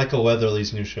 Michael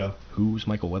Weatherly's new show. Who's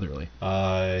Michael Weatherly?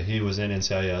 He was in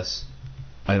NCIS.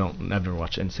 I've never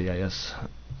watched NCIS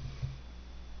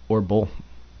or Bowl.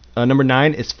 Number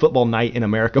 9 is Football Night in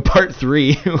America Part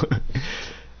 3.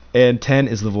 And 10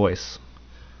 is The Voice,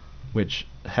 which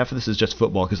half of this is just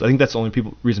football because I think that's the only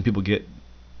reason people get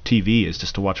TV is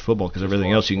just to watch football, because everything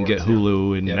watch else you can get sports,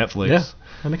 Hulu and Yeah. Netflix. Yeah,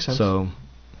 that makes sense. So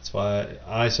That's why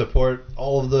I support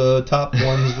all of the top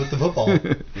ones with the football.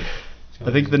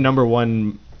 I think the number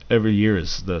one every year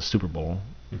is the Super Bowl.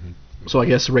 So I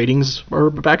guess ratings are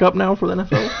back up now for the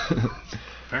NFL.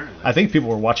 Apparently. I think people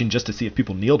were watching just to see if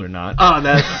people kneeled or not.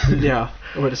 Yeah.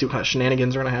 We're to see what kind of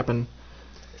shenanigans are going to happen.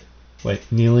 Wait,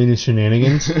 kneeling is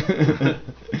shenanigans?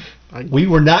 We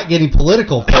were not getting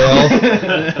political, pal.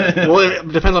 Well, it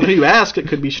depends on who you ask. It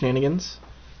could be shenanigans.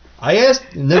 I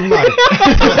asked, never mind.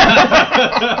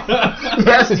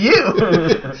 Yes, you.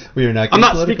 We are not getting I'm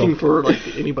not political. speaking for like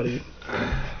anybody.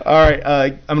 All right,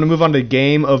 I'm going to move on to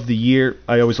Game of the Year.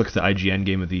 I always look at the IGN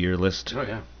Game of the Year list. Oh,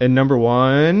 yeah. And number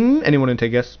one, anyone want to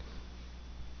take a guess?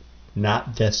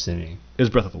 Not Destiny. Is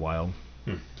Breath of the Wild.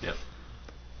 Yep.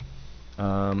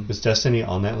 Was Destiny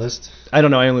on that list? I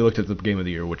don't know. I only looked at the Game of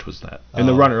the Year, which was that. And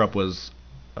the Oh. runner-up was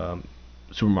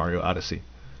Super Mario Odyssey.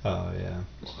 Oh, yeah.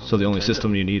 So the only Nintendo.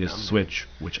 system you need is the Switch,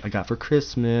 which I got for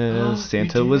Christmas. Oh,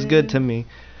 Santa you was did? good to me.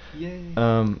 Yay.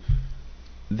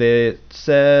 That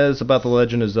says about The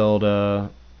Legend of Zelda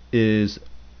is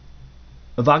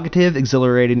evocative,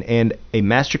 exhilarating, and a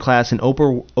masterclass in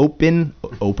Oprah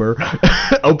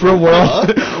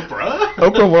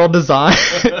world design,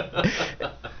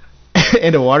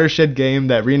 and a watershed game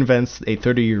that reinvents a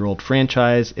 30-year-old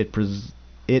franchise. It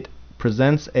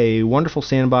presents a wonderful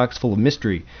sandbox full of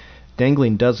mystery,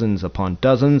 dangling dozens upon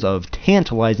dozens of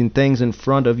tantalizing things in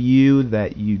front of you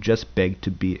that you just beg to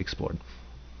be explored.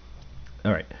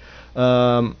 All right.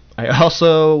 I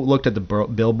also looked at the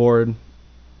Billboard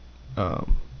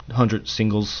 100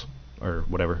 singles or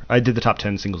whatever. I did the top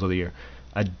 10 singles of the year.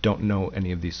 I don't know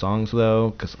any of these songs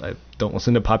though, because I don't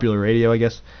listen to popular radio, I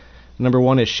guess. Number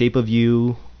one is "Shape of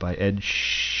You" by Ed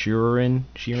Sheeran.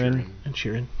 And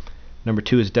cheering. Number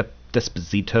two is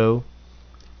Despacito.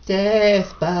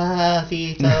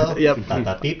 Despacito. Yep.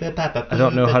 I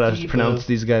don't know how to pronounce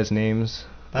these guys' names.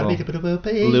 Well,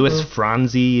 Louis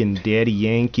Fonsi and Daddy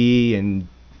Yankee and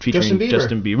featuring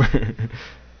Justin Bieber.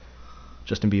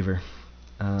 Justin Bieber.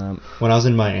 When I was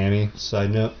in Miami, side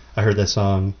note, I heard that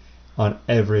song on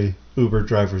every Uber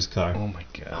driver's car. Oh my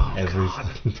god. Every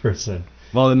fucking person.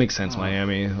 Well, that makes sense.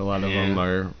 Miami. A lot of Yeah. them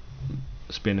are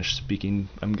Spanish speaking,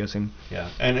 I'm guessing. Yeah,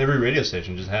 and every radio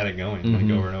station just had it going like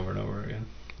over and over and over again.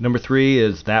 Number three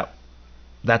is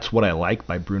That's What I Like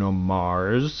by Bruno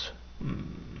Mars.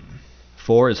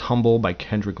 4 is Humble by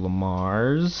Kendrick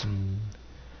Lamar's.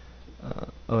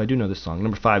 I do know this song.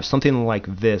 Number 5, Something Like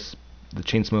This, the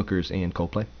Chainsmokers and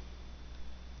Coldplay.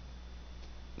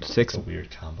 6, It's a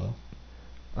weird combo.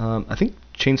 I think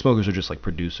Chainsmokers are just like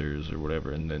producers or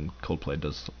whatever, and then Coldplay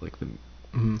does like the.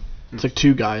 Mm-hmm. It's like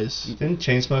two guys. Didn't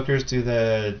Chainsmokers do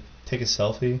the take a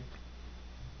selfie?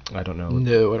 I don't know.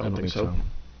 No, I don't think so. I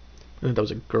think that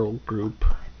was a girl group.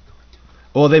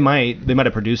 Well, they might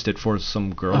have produced it for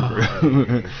some girl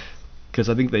group, because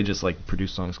I think they just like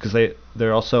produce songs. Because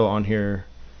they're also on here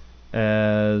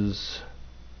as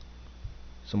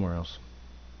somewhere else.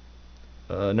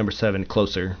 Number 7,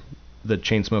 Closer, the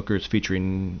Chainsmokers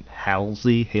featuring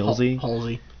Halsey. Halsey.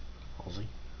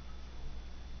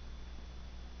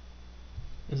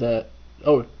 Is that?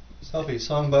 Oh. Selfie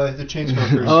song by the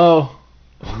Chainsmokers. Oh.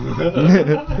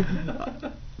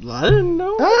 I didn't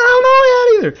know. I don't know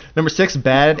that either. Number 6,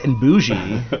 Bad and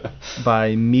Bougie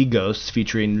by Migos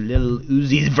featuring Lil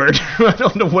Uzi Vert. I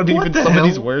don't know what even the some hell? of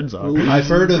these words are. I've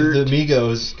heard of the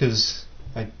Migos because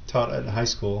I taught at high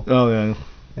school, Oh yeah.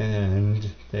 and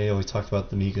they always talked about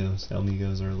the Migos, El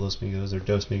Migos, or Los Migos, or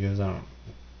Dos Migos. I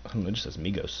don't know. It just says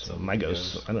Migos. So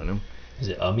Migos. I don't know. Is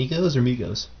it Amigos or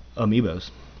Migos? Amoebos.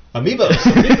 Amoebos.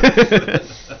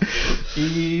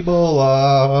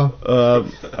 Ebola.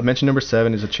 I mentioned number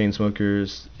 7 is the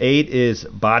Chainsmokers. 8 is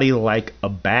Body Like a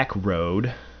Back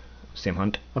Road, Sam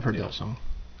Hunt. I've heard that song.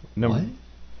 What?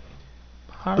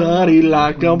 Body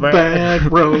like a back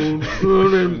road.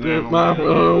 My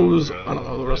rose. I don't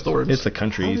know the rest of the words. It's a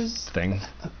country How does- thing.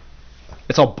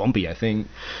 It's all bumpy, I think.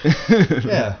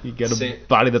 Yeah. You get a Sa-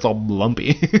 body that's all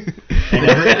lumpy. And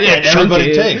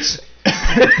everybody takes.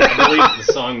 I believe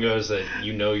the song goes that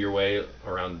you know your way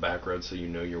around the back road, so you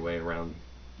know your way around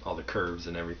all the curves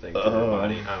and everything through your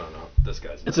body. I don't know. This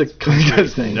guy's It's a nuts. country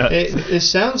thing. nuts. It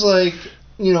sounds like,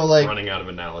 like running out of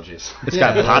analogies. It's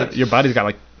Yeah, got like- your body's got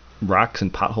like rocks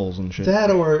and potholes and shit.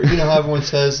 that, or how everyone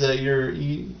says that your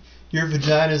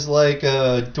vagina's like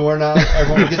a doorknob.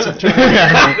 Everyone gets a turn.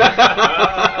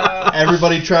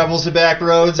 Everybody travels the back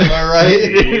roads. Am I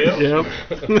right? Yep.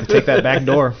 Take that back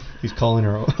door. He's calling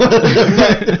her.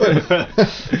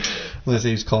 Let's say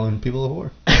he's calling people a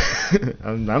whore.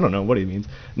 I don't know what he means.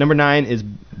 Number 9 is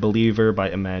Believer by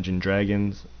Imagine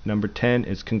Dragons. Number 10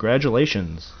 is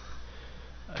Congratulations.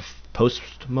 Post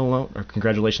Malone or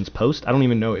Congratulations Post? I don't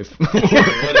even know if What is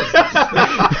this?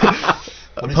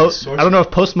 I don't know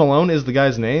if Post Malone is the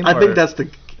guy's name. I think that's the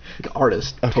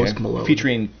artist, okay. Post Malone.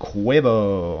 Featuring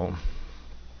Quavo.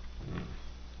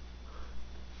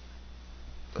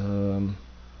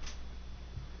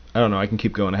 I don't know. I can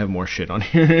keep going. I have more shit on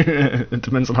here. It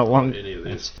depends on how long. Any of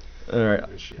these. All right.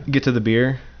 Get to the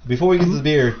beer. Before we get to the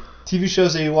beer, TV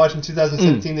shows that you watched in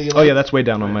 2017 that you liked? Oh yeah, that's way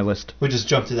down on my list. We just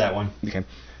jumped to that one. Okay.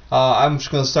 I'm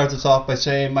just going to start this off by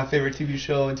saying my favorite TV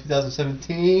show in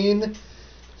 2017,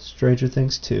 Stranger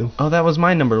Things 2. Oh, that was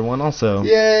my number 1 also.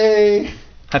 Yay!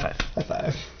 High five. High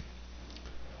five.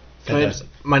 Fantastic.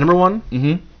 My number 1.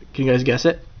 Mm-hmm. Can you guys guess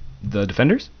it? The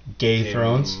Defenders? Gay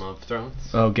Thrones. Game of Thrones.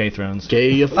 Oh, Gay Thrones.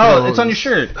 Gay of Thrones. Oh, it's on your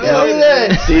shirt. Yeah, look at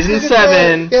that. Season Look at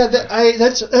 7. that. Yeah,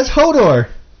 that's Hodor.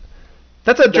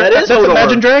 That's That is that's Hodor.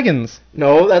 Imagine Dragons.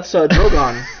 No, that's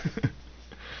Drogon.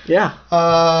 Yeah.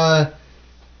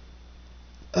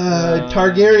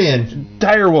 Targaryen.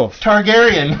 Direwolf.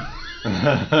 Targaryen.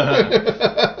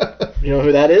 You know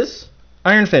who that is?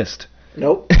 Iron Fist.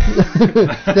 Nope.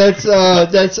 That's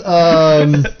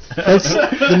the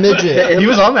midget. He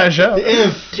was on that show. The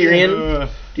imp. Tyrion.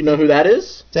 Do you know who that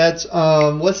is? That's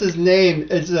what's his name?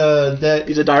 It's that.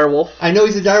 He's a direwolf. I know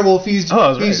he's a direwolf. He's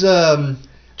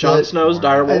Jon Snow's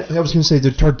direwolf. I was gonna say the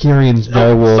Targaryen's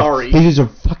direwolf. Sorry. He's a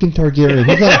fucking Targaryen.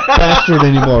 He's not a bastard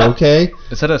anymore. Okay.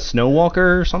 Is that a Snow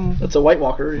Walker or something? That's a White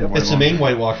Walker. Yeah. It's the main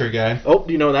White Walker guy. Oh,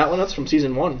 do you know that one? That's from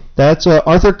season 1. That's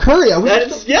Arthur Curry.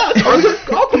 It's Arthur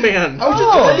Aquaman. I was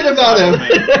just talking about him.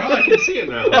 Oh, I can see it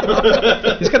now.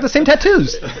 He's got the same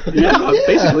tattoos. Yeah,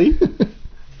 basically.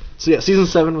 So yeah, season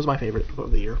 7 was my favorite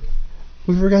of the year.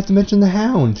 We forgot to mention the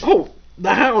Hound. Oh,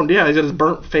 the Hound. Yeah, he's got his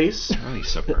burnt face. Oh, he's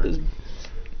so His burnt.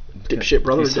 dipshit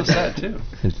brother He's so did sad that. too.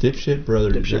 His dipshit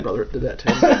brother. did Dipshit that. brother did that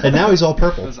too. And now he's all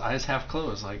purple. His eyes half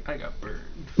closed, like I got burned.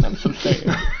 I'm so sad.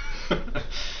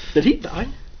 Did he die?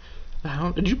 The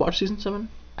Hound. Did you watch season 7?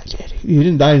 I did. He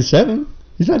didn't die in 7.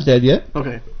 He's not dead yet.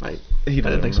 Okay, I doesn't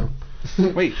didn't think so.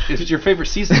 Wait, if it's your favorite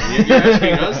season, you're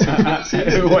asking us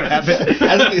What happened?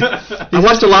 I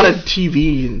watched a lot of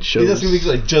TV and shows. He's asking me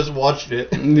because I just watched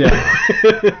it.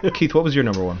 Yeah. Keith, what was your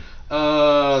number 1?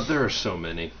 There are so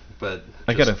many, but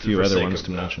I got a just few for other sake was of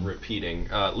to not mention. Repeating,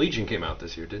 Legion came out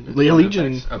this year, didn't it?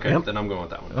 Legion, Okay, yep. then I'm going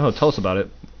with that one. Oh, tell us about it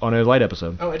on a light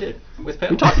episode. Oh, I did with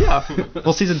Pam. We talked, yeah.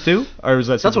 Well, season 2, or was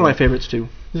that? That's season one of my 1? favorites too.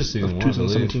 This is season Of 1, I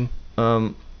believe.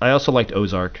 2017. I also liked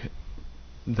Ozark,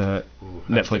 the Ooh,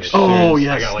 Netflix. that's Oh, series.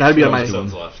 yes, I got, like, that'd be 2 on my-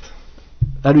 episodes left.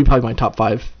 That'd be probably my top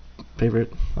 5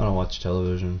 favorite. I don't watch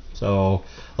television. So,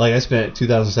 like, I spent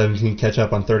 2017 catch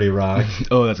up on 30 Rock.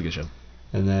 Oh, that's a good show.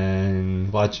 And then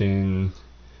watching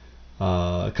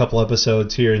a couple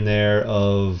episodes here and there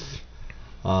of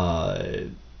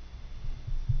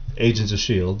Agents of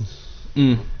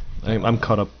S.H.I.E.L.D. I'm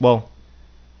caught up. Well,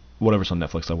 whatever's on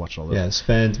Netflix, I watched all those. Yeah,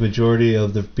 spent majority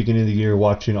of the beginning of the year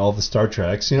watching all the Star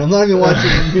Treks. You know, I'm not even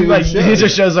watching new Like, shows. these are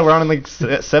shows that were on in like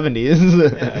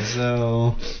 70s. Yeah,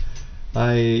 so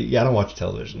I don't watch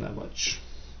television that much.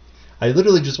 I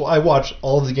literally I watched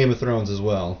all of the Game of Thrones as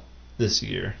well this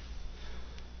year.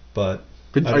 But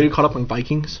Are you caught up on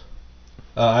Vikings?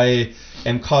 I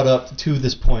am caught up to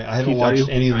this point. I haven't Keith, are watched you?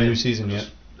 any of the I new am season yet.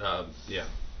 just, Yeah,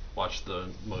 watched the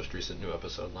most recent new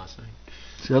episode last night.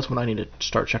 See, that's what I need to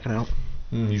start checking out.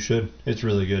 You should. It's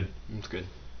really good. It's good.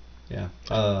 Yeah.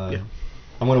 Yeah.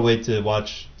 I'm gonna wait to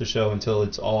watch the show until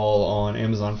it's all on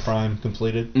Amazon Prime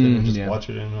completed. Then I'll just yeah. watch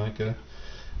it in like a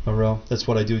row. That's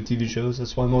what I do with TV shows.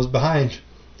 That's why I'm always behind.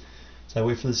 So I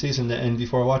wait for the season to end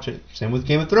before I watch it. Same with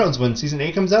Game of Thrones. When season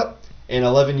 8 comes out in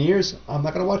 11 years, I'm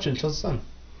not gonna watch it until it's done.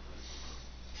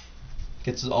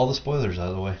 Gets all the spoilers out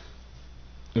of the way.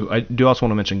 Ooh, I do also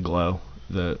want to mention Glow,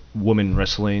 the woman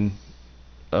wrestling.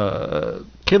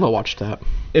 Kayla watched that.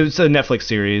 It was a Netflix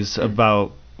series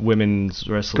about women's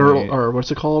wrestling. Girl, or what's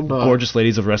it called? Gorgeous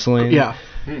Ladies of Wrestling. Yeah.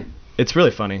 It's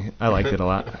really funny. I liked it a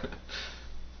lot.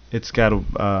 It's got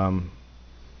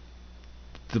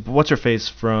what's her face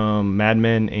from Mad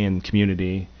Men and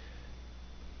Community,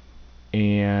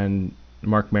 and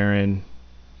Mark Maron,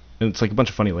 and it's like a bunch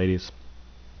of funny ladies.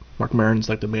 Mark Maron's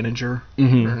like the manager.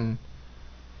 Mhm.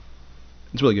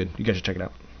 It's really good. You guys should check it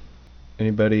out.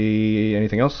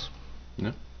 Anything else?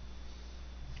 No.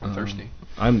 I'm thirsty.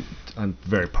 I'm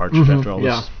very parched Mhm, after all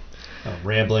yeah.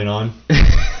 Rambling on.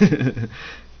 this.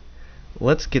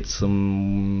 Let's get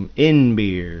some in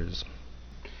beers.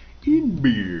 In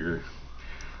beer.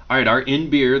 All right, our in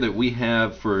beer that we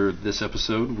have for this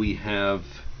episode, we have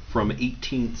From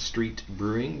 18th Street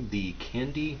Brewing, the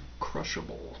Candy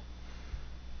Crushable.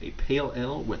 A pale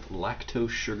ale with lactose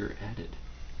sugar added.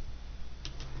 A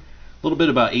little bit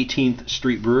about 18th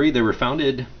Street Brewery. They were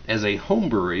founded as a home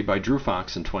brewery by Drew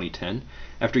Fox in 2010.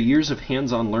 After years of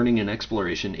hands-on learning and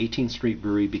exploration, 18th Street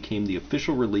Brewery became the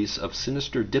official release of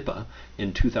Sinister Dippa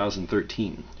in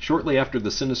 2013. Shortly after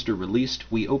the Sinister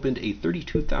released, we opened a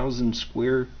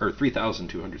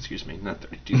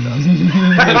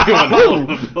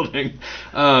 3,200 building,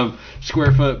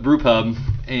 square foot brew pub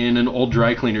in an old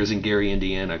dry cleaners in Gary,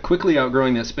 Indiana. Quickly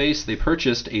outgrowing that space, they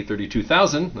purchased a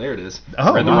 32,000, there it is,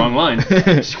 read the wrong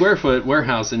line, square foot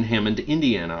warehouse in Hammond,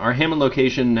 Indiana. Our Hammond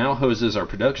location now houses our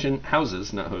production,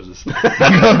 not hoses.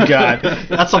 Oh, God.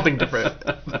 That's something different.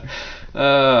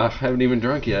 Haven't even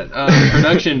drunk yet.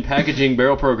 Production, packaging,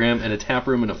 barrel program, and a tap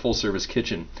room and a full-service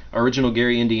kitchen. Our original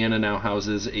Gary, Indiana now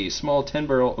houses a small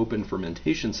 10-barrel open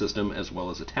fermentation system, as well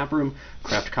as a tap room,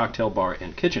 craft cocktail bar,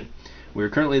 and kitchen. We are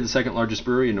currently the second largest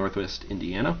brewery in Northwest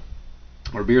Indiana.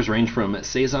 Our beers range from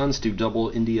saisons to double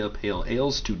India pale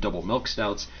ales to double milk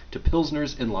stouts to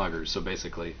pilsners and lagers. So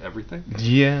basically everything.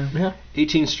 Yeah.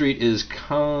 18th Street is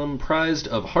comprised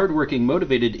of hardworking,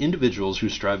 motivated individuals who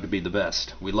strive to be the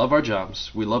best. We love our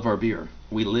jobs. We love our beer.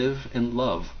 We live and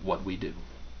love what we do.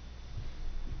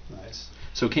 Nice.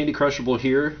 So Candy Crushable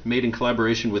here, made in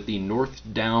collaboration with the North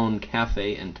Down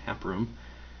Cafe and Tap Room.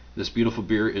 This beautiful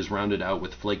beer is rounded out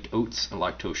with flaked oats and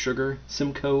lactose sugar,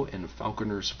 Simcoe, and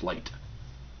Falconer's Flight.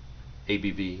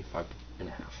 ABV 5.5.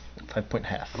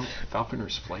 5.5.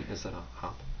 Falconer's Flight, is that a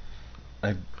hop?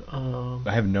 I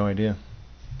have no idea.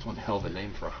 It's one hell of a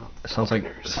name for a hop. It sounds like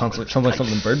Falconers.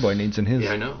 something Bird Boy needs in his.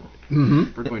 Yeah, I know. Mm-hmm.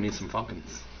 Bird Boy needs some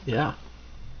falcons. Yeah.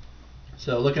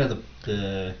 So looking at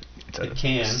the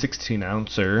can. 16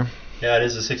 ouncer. Yeah, it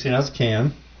is a 16-ounce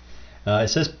can. It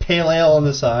says pale ale on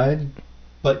the side,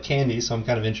 but candy, so I'm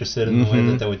kind of interested in the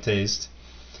way that would taste.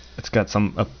 It's got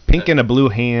a pink and a blue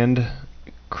hand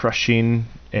crushing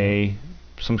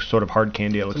some sort of hard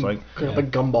candy, it looks like. Kind of a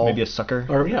gumball. Maybe a sucker.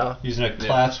 Or, yeah. Using a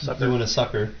clasp, doing a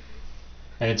sucker.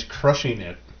 And it's crushing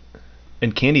it.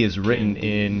 And candy is written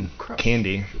in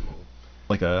candy.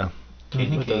 Like a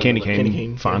candy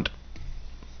cane font.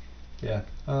 Yeah.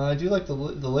 I do like the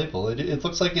label. It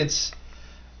looks like it's,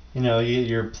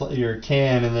 your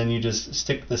can, and then you just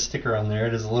stick the sticker on there.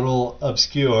 It is a little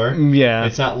obscure. Yeah.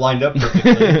 It's not lined up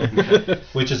perfectly,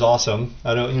 which is awesome.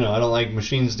 I don't like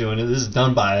machines doing it. This is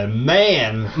done by a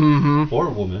man or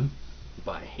a woman.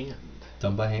 By hand.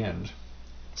 Done by hand.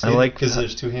 I like because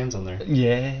there's two hands on there.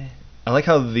 Yeah. I like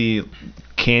how the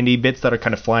candy bits that are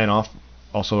kind of flying off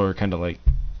also are kind of like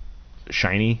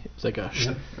shiny. It's like a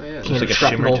Oh, yeah. There's like a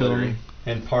shimmer to them.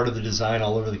 And part of the design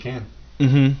all over the can.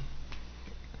 Mm-hmm.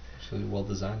 Really well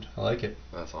designed. I like it.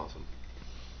 That's awesome.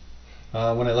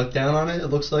 When I look down on it, it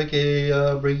looks like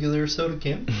a regular soda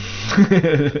can.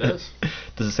 It does.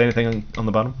 Does it say anything on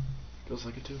the bottom? Feels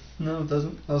like it too. No, it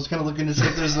doesn't. I was kind of looking to see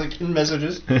if there's hidden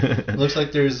messages. It looks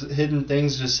like there's hidden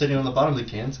things just sitting on the bottom of the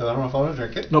can, so I don't know if I want to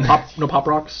drink it. No pop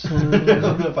rocks.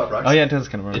 No pop rocks. Oh yeah, it does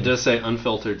kind of. It does say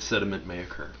unfiltered sediment may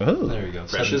occur. Oh, There you go.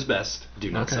 Fresh is best.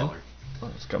 Do not cellar.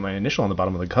 Well, it's got my initial on the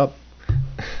bottom of the cup.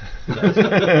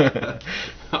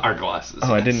 Our glasses.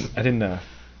 Oh, yes. I didn't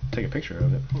take a picture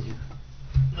of it.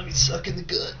 Let me suck in the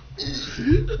gut.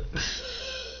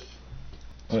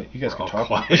 Well, you guys We're can all talk.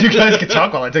 quiet. You guys can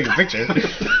talk while I take a picture.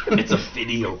 It's a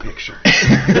video picture.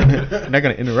 You're not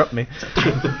gonna interrupt me.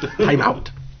 Time out.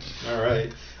 All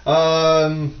right.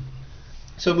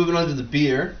 So moving on to the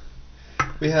beer,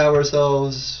 we have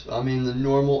ourselves, the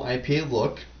normal IPA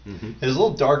look. Mm-hmm. It's a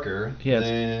little darker. Yeah,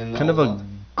 than it's kind of a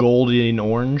golden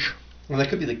orange. Well, that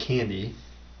could be the candy,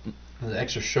 the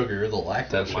extra sugar, the lactose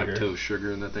That sugar. lactose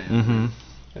sugar that they have. Mm-hmm.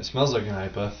 It smells like an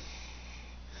IPA.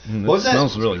 It What was that?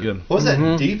 smells really good. What was that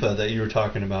DIPA that you were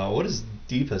talking about? What does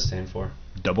DIPA stand for?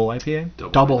 Double IPA?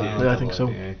 Double. IPA. Yeah, I think so.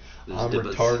 IPA. Those I'm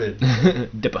Dippas. retarded.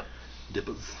 Dippa.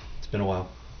 Dippas. It's been a while.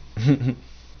 It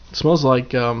smells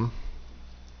like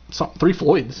Three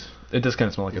Floyds. It does kind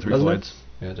of smell like a Three Doesn't it? Floyds.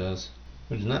 Yeah, it does.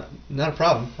 Which is not a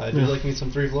problem. I do like me some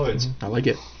Three Floyds. I like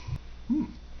it.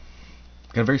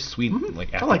 Got a very sweet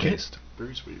like I like it. aftertaste.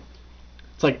 Very sweet.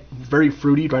 It's like very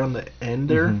fruity right on the end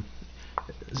there. Mhm.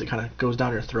 As it kind of goes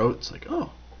down your throat, it's like, oh,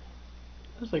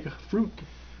 there's like a fruit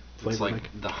flavor. It's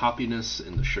like the hoppiness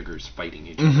and the sugars fighting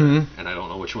each Mhm. other, and I don't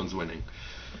know which one's winning.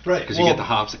 Right. Because you get the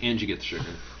hops and you get the sugar.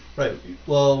 Right.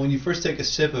 Well, when you first take a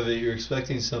sip of it, you're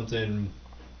expecting something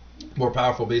more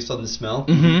powerful based on the smell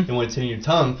Mhm. and when it's in your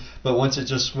tongue. But once it's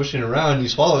just swishing around, you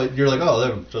swallow it, you're like, oh,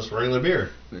 they're just regular beer.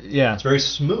 Yeah. It's very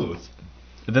smooth.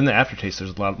 But then the aftertaste,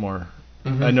 there's a lot more.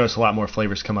 Mhm. I noticed a lot more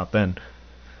flavors come up then.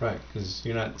 Right, because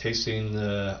you're not tasting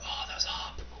that's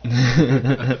hop.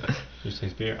 Just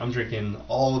taste beer. I'm drinking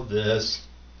all of this.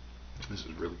 This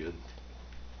is really good.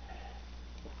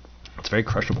 It's very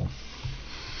crushable.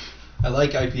 I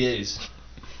like IPAs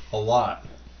a lot,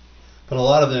 but a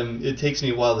lot of them, it takes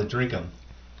me a while to drink them.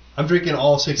 I'm drinking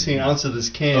all 16 ounces of this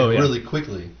can really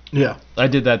quickly. Yeah. I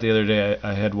did that the other day.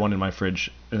 I had one in my fridge,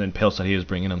 and then Pale said he was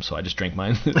bringing them, so I just drank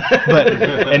mine.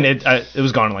 And it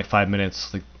was gone in like 5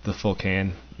 minutes, like the full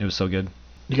can. It was so good.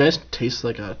 You guys taste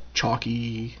like a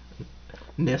chalkiness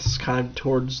kind of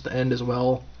towards the end as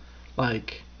well?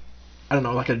 Like, I don't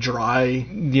know, like a dry...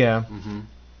 Yeah. Mm-hmm.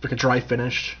 Like a dry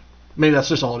finish. Maybe that's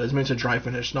just all it is. Maybe it's a dry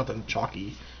finish, nothing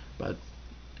chalky. But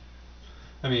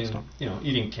I mean,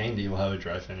 eating candy will have a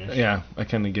dry finish. Yeah, I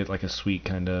kind of get like a sweet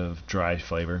kind of dry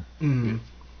flavor.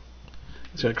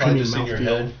 It's got a Probably creamy just in your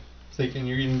head, mouthfeel. thinking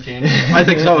you're eating candy. I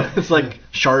think so. It's like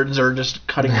shards are just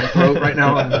cutting my throat right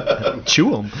now.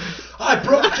 Chew them. I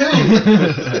broke a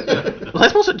tooth! Was I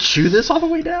supposed to chew this all the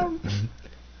way down?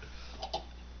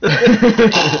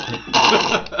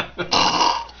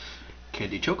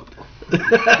 Candy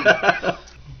chocobo.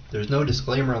 There's no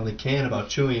disclaimer on the can about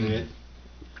chewing it.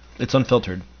 It's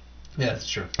unfiltered. Yeah, that's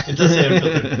true. It does say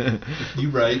unfiltered.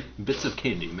 You're right. Bits of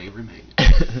candy may remain.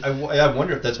 I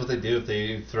wonder if that's what they do, if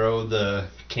they throw the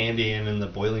candy in the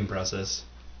boiling process.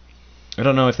 I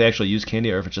don't know if they actually use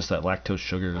candy or if it's just that lactose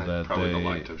sugar that probably they... the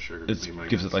lactose sugar. It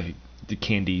gives it like the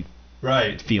candy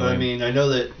right feeling. But I mean, I know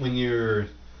that when you're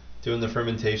doing the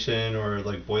fermentation or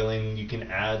like boiling, you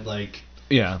can add like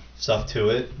stuff to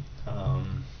it.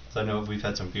 So I know we've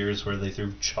had some beers where they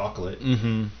threw chocolate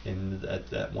in at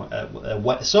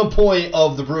some point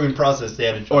of the brewing process they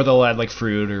added chocolate. Or they'll add like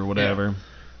fruit or whatever. Yeah.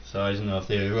 So I don't know if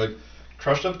they were like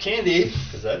crushed up candy,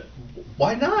 because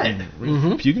why not?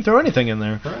 If you can throw anything in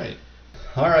there. Right.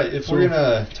 All right. If we're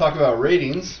gonna talk about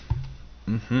ratings,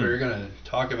 we're gonna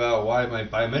talk about why my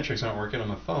biometrics aren't working on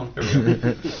my phone. There we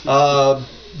go.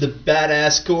 The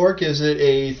Badass score gives it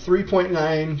a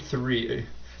 3.93.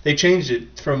 They changed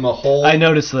it from a whole... I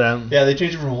noticed that. Yeah, they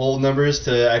changed it from whole numbers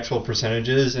to actual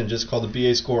percentages and just called the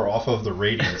BA score off of the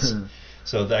ratings.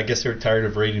 So I guess they're tired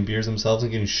of rating beers themselves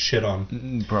and getting shit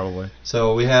on. Probably.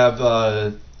 So we have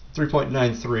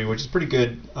 3.93, which is pretty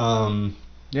good.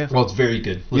 Yeah. Well, it's very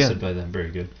good. Listed by them. Very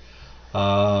good.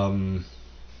 How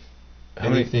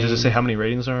many, does it say how many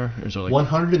ratings are? Or is there like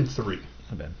 103.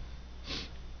 Not bad.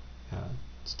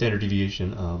 Standard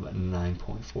deviation of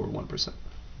 9.41%.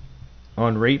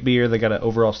 On Rate Beer, they got an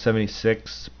overall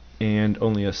 76 and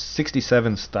only a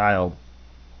 67 style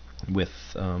with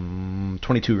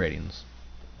 22 ratings.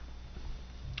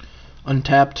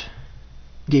 Untapped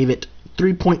gave it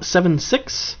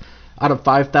 3.76 out of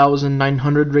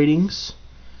 5,900 ratings.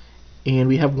 And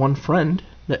we have one friend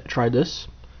that tried this,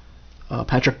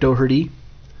 Patrick Doherty.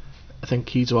 I think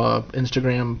he's an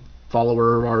Instagram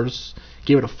follower of ours.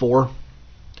 Gave it a 4.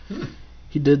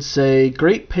 He did say,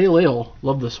 great pale ale.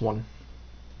 Love this one.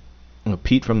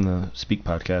 Pete from the Speak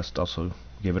podcast also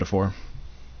gave it a 4.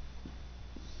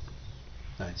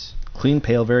 Nice. Clean,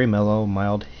 pale, very mellow,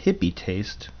 mild, hippie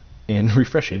taste, and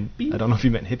refreshing. Hippie? I don't know if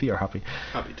you meant hippie or hoppy.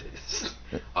 Hoppy taste.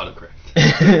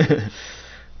 Autocorrect.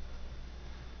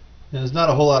 There's not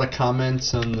a whole lot of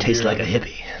comments on the Tastes beer. like a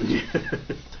hippie.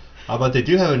 But they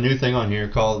do have a new thing on here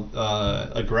called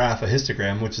a graph, a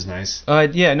histogram, which is nice.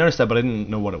 Yeah, I noticed that, but I didn't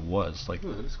know what it was. Like,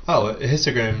 a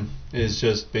histogram is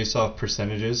just based off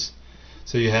percentages.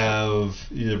 So you have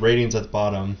the ratings at the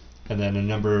bottom, and then a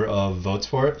number of votes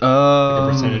for it. Like a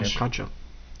percentage. Gotcha.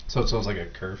 So it's almost like a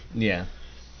curve. Yeah.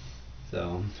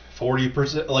 So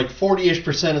 40%, like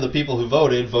 40-ish% of the people who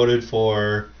voted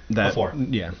for a 4.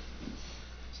 Yeah.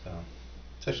 So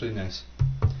it's actually nice.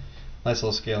 Nice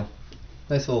little scale.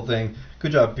 Nice little thing.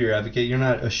 Good job, Beer Advocate. You're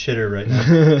not a shitter right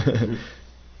now.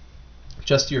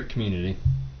 Just your community.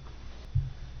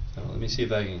 So let me see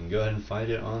if I can go ahead and find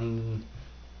it on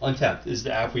Untapped. Is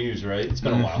the app we use, right? It's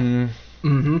been a while.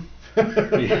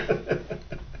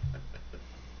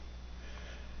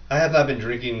 I have not been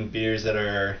drinking beers that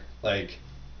are like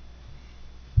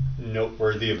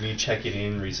noteworthy of me checking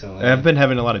in recently. I've been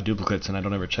having a lot of duplicates, and I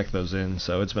don't ever check those in,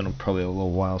 so it's been probably a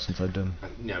little while since I've done.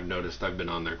 Yeah, I've noticed I've been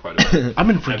on there quite a bit. I've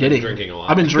been forgetting. I've been drinking a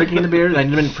lot. I've been drinking the beer, and I've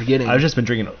been forgetting. I've just been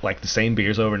drinking like the same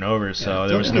beers over and over, so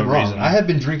there was no reason. I have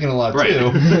been drinking a lot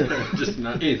too. Just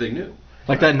not anything new.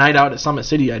 Like that night out at Summit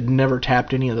City, I'd never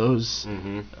tapped any of those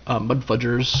Mud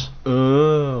Fudgers.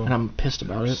 Oh. And I'm pissed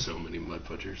about it. So many Mud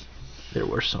Fudgers. There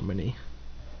were so many.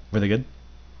 Were they good?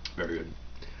 Very good.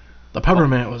 The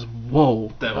peppermint was,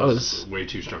 whoa. That was way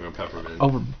too strong on peppermint.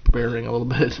 Overbearing a little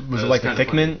bit. Was it like a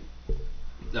thick mint?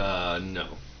 No.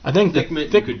 I think Thick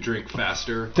Mint you could drink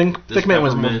faster. This Thick Mint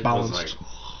was more Peppermint balanced.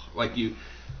 like you,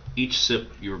 each sip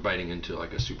you were biting into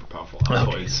like a super powerful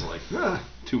alcohol. It's like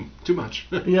too much.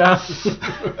 Yeah.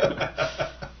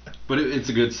 But it's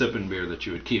a good sipping beer that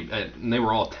you would keep. And they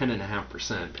were all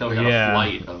 10.5%. Pale got Yeah. a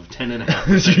flight of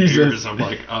 10.5% beers. I'm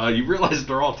like, you realize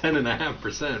they're all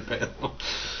 10.5%, Pale.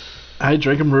 I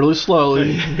drank them really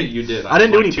slowly. You did. I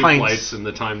didn't do had any two pints. flights in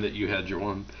the time that you had your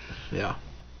one. Yeah.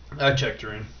 I checked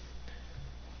her in.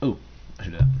 Oh, I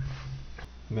should have.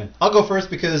 Man. I'll go first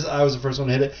because I was the first one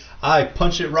to hit it. I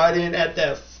punched it right in at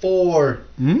that 4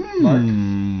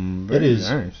 mark. It is.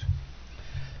 Nice.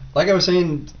 Like I was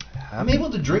saying, I'm able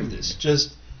to drink this.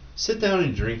 Just sit down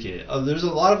and drink it. There's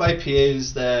a lot of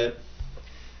IPAs that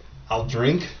I'll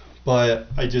drink, but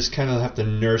I just kind of have to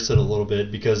nurse it a little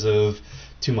bit because of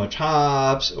too much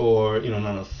hops, or not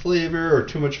enough flavor, or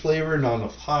too much flavor, not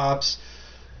enough hops.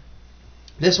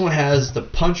 This one has the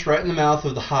punch right in the mouth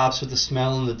of the hops with the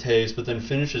smell and the taste, but then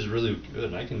finishes really good.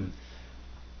 And I can,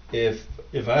 if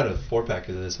I had a 4-pack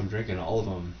of this, I'm drinking all of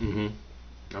them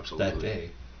Absolutely. that day.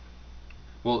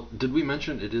 Well, did we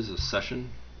mention it is a session?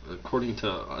 According to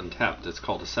Untappd, it's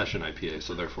called a session IPA,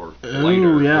 so therefore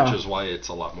lighter, yeah. which is why it's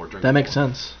a lot more drinkable. That makes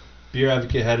sense. Beer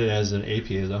Advocate had it as an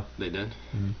APA though. They did?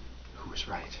 Mhm. Who was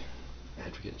right?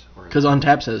 Advocate? Because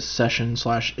Untappd says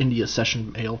session/India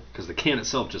session ale. Because the can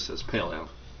itself just says pale ale.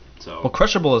 So Well,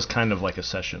 crushable is kind of like a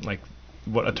session, like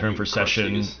what a term You for can crush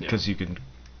session, these, yeah. because it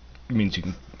means you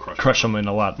can Crush crush them in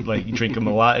a lot, like you drink them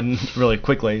a lot and really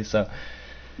quickly. So.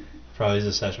 Probably is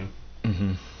a session.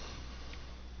 Mm-hmm.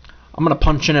 I'm gonna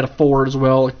punch in at a 4 as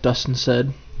well, like Dustin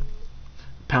said.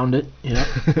 Pound it, yeah.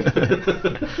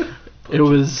 It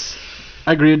was.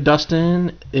 I agree with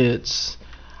Dustin.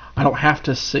 I don't have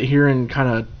to sit here and kind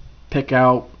of pick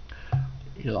out,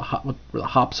 where the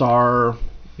hops are,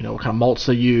 what kind of malts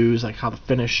they use, like how the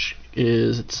finish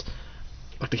is. It's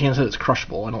like the can said, it's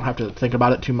crushable. I don't have to think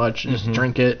about it too much. Just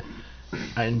drink it.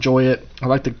 I enjoy it. I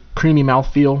like the creamy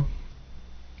mouthfeel,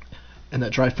 and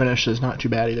that dry finish is not too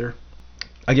bad either.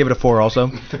 I gave it a 4 also.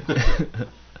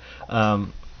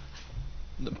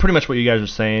 Pretty much what you guys are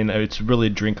saying. It's really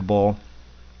drinkable,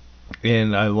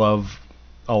 and I love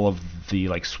all of the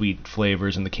like sweet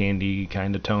flavors and the candy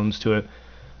kind of tones to it.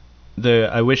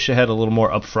 I wish it had a little more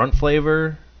upfront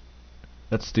flavor.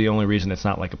 That's the only reason it's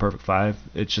not like a perfect 5.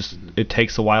 It's just it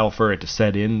takes a while for it to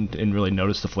set in and really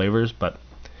notice the flavors, but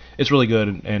it's really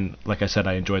good. And like I said,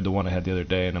 I enjoyed the one I had the other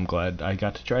day, and I'm glad I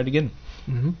got to try it again.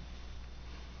 Mm-hmm.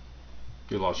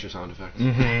 You lost your sound effects.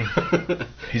 Mm-hmm.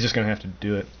 He's just gonna have to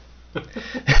do it.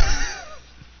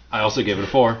 I also gave it a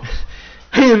 4.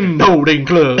 Holding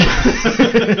club.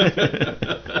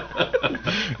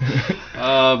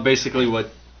 Basically what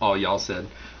all y'all said.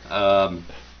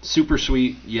 Super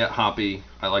sweet yet hoppy.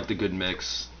 I like the good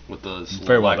mix with the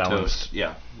Very well lactose. balanced.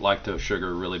 Yeah, lactose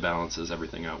sugar really balances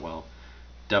everything out well.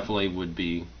 Definitely would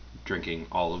be drinking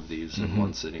all of these in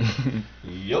one sitting.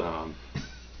 Yep.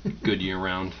 Good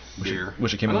year-round beer.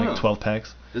 Which it came I in don't like know. 12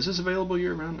 packs. Is this available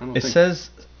year-round? I don't It think. says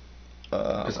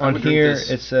 'Cause I on would drink here this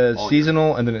it says all year.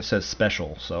 seasonal and then it says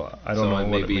special. So I don't know So what it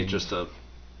maybe means. just a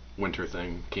winter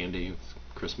thing, candy,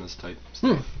 Christmas type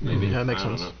stuff. Maybe. Yeah, that makes I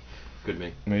don't sense. know. Could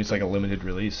be. Maybe it's like a limited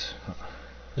release.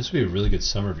 This would be a really good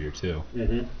summer beer too.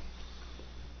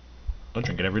 I'll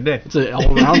drink it every day. It's an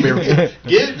all-around beer.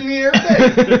 Give it to me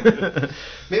every day.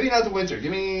 Maybe not the winter.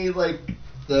 Give me like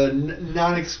the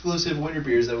non-exclusive winter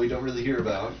beers that we don't really hear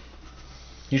about.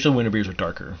 Usually winter beers are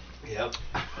darker Yep.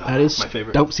 That is My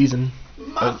favorite. dope season.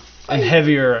 My and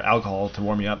heavier alcohol to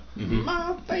warm you up.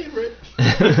 My favorite.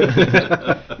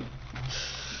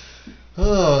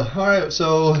 All right.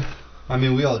 So, I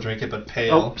mean, we all drink it, but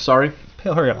pale. Oh, sorry.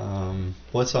 Pale, hurry up.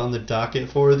 What's on the docket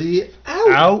for the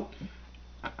out?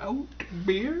 Out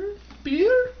beer?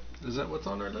 Beer? Is that what's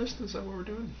on our list? Is that what we're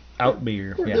doing? Out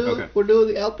beer. Yeah. Okay. We're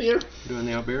doing the out beer. Doing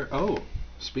the out beer? Oh,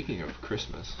 speaking of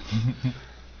Christmas,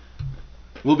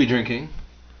 we'll be drinking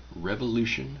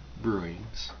Revolution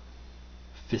Brewing's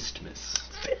Fistmas.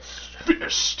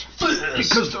 Fist.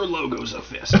 Because their logo's a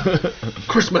fist.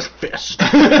 Christmas fist.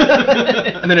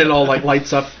 And then it all like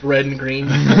lights up red and green.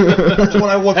 That's what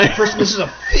I want for Christmas is a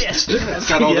fist. It's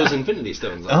got all those Infinity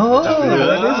Stones on Oh, it.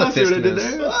 that is a See what I did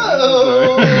Fistmas.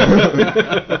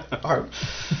 there? All right.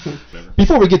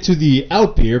 Before we get to the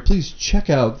out beer, please check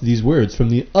out these words from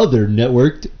the other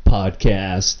networked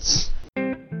podcasts.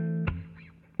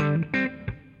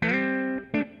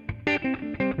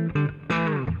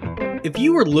 If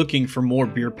you are looking for more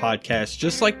beer podcasts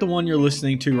just like the one you're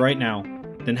listening to right now,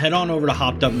 then head on over to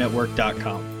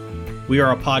hoppedupnetwork.com. We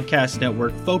are a podcast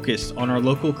network focused on our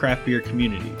local craft beer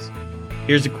communities.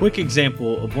 Here's a quick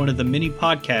example of one of the many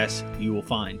podcasts you will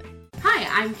find. Hi,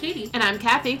 I'm Katie. And I'm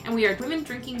Kathy. And we are Women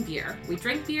Drinking Beer. We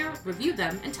drink beer, review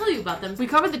them, and tell you about them. We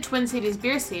cover the Twin Cities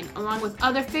beer scene along with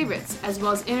other favorites, as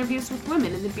well as interviews with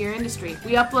women in the beer industry.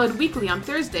 We upload weekly on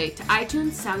Thursday to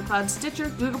iTunes, SoundCloud, Stitcher,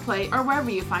 Google Play, or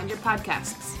wherever you find your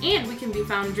podcasts. And we can be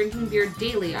found drinking beer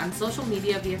daily on social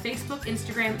media via Facebook,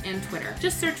 Instagram, and Twitter.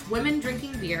 Just search Women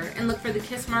Drinking Beer and look for the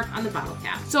kiss mark on the bottle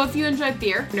cap. So if you enjoy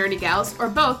beer, nerdy gals, or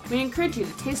both, we encourage you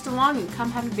to taste along and come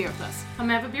have a beer with us. Come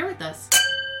have a beer with us.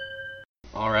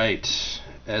 All right.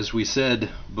 As we said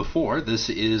before, this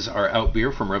is our out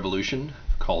beer from Revolution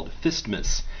called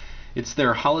Fistmas. It's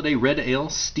their holiday red ale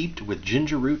steeped with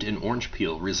ginger root and orange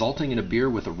peel, resulting in a beer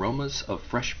with aromas of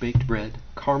fresh baked bread,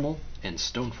 caramel, and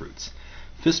stone fruits.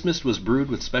 Fistmas was brewed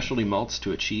with specialty malts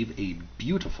to achieve a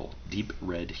beautiful deep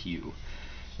red hue.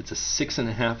 It's a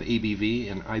 6.5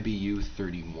 ABV and IBU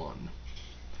 31.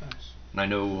 Nice. And I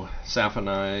know Saf and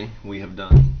I, we have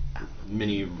done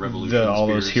many Revolution all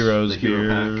beers, those Heroes the Hero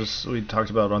beers we talked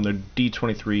about on the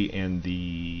D23 and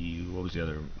the, what was the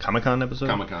other, Comic-Con episode?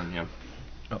 Comic-Con, yeah.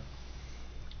 Oh.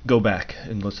 Go back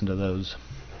and listen to those.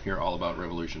 Hear all about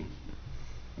Revolution.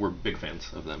 We're big fans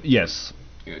of them. Yes.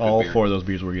 They got good All beer. 4 of those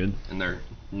beers were good. And they're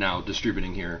now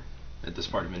distributing here at this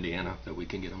part of Indiana that we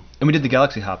can get them. And we did the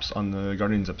Galaxy Hops on the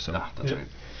Guardians episode. That's Yep. right.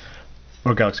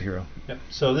 Or Galaxy Hero. Yep.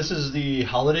 So this is the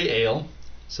holiday ale.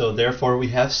 So therefore we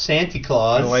have Santa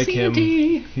Claus. I like him.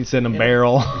 He's in a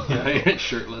barrel,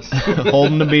 Shirtless.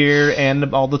 holding the beer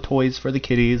and all the toys for the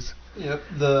kiddies. Yep.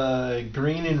 The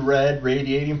green and red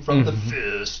radiating from the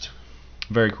fist.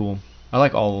 Very cool. I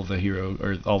like all of the Hero,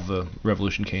 or all the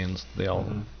Revolution cans. They all,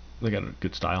 they got a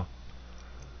good style.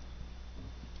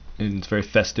 And it's very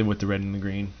festive with the red and the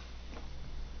green.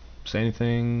 Say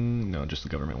anything? No, just the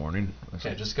government warning.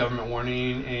 Okay, just government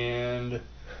warning and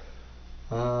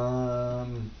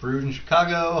brewed in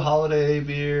Chicago, holiday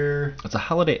beer. It's a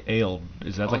holiday ale.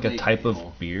 Is that like a Holiday type ale.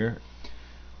 of beer?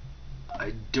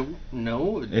 I don't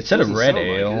know. It said a doesn't red sound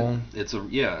like ale. it. It's a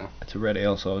yeah. It's a red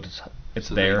ale, so it's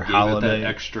So their they gave it holiday. that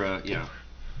extra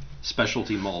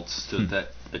specialty malts to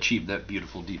that achieve that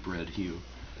beautiful deep red hue.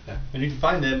 Yeah. And you can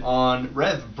find them on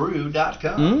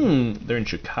revbrew.com. They're in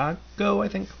Chicago, I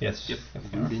think. Yes. Yep.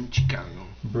 Brewed in Chicago.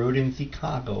 Brewed in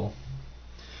Chicago.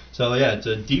 So yeah, it's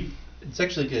a deep. It's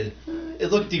actually good. It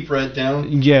looked deep red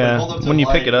down. Yeah, Hold up to when the you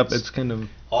pick light, it up, it's kind of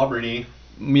auburny.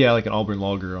 like an Auburn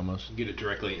lager almost. Get it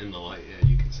directly in the light. Yeah,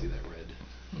 you can see that red.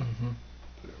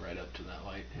 Put it right up to that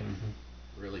light.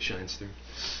 Really shines through.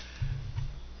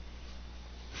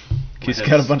 He's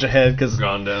got a bunch of head because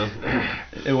Gone down.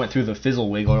 it went through the fizzle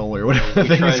wiggle or whatever the We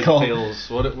thing is tried called. Pails.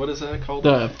 What is that called?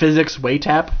 The Physics Way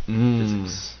Tap.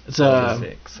 Physics. It's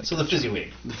a. So the fizzy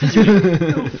wig.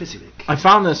 Physics. I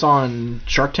found this on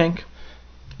Shark Tank.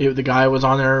 The guy was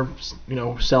on there,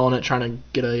 selling it, trying to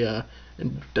get a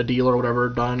deal or whatever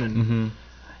done,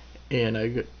 and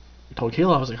I told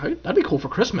Kayla, I was like, hey, that'd be cool for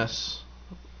Christmas.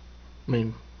 I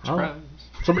mean,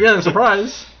 Surprise.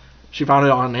 Surprise. She found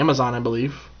it on Amazon, I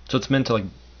believe. So it's meant to like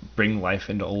bring life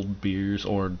into old beers,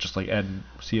 or just like add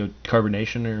CO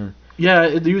carbonation, or Yeah,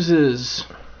 it uses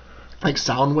like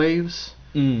sound waves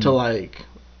to like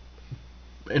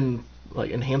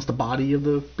enhance the body of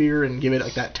the beer and give it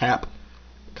like that tap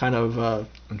kind of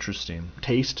interesting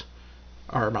taste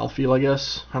or mouthfeel, I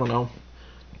guess. I don't know.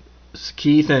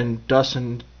 Keith and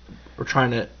Dustin were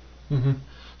trying it,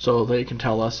 so they can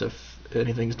tell us if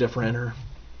anything's different or.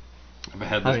 I've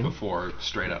had this before,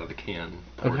 straight out of the can,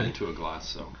 poured into a glass.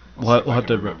 So we'll have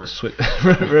to remember.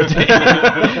 rotate.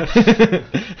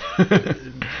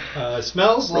 It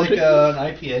smells like an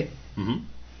IPA. Mm-hmm.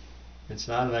 It's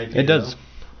not an IPA. It does.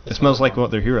 Though. It smells like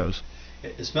what they're Heroes.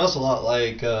 It smells a lot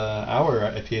like our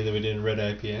IPA that we did, Red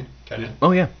IPA. Kind of.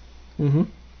 Oh yeah. Mm-hmm.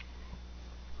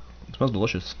 It smells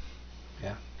delicious.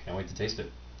 Yeah. Can't wait to taste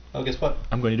it. Oh, guess what?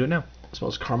 I'm going to do it now. It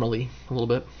smells caramely a little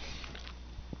bit.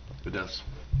 It does.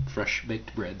 Fresh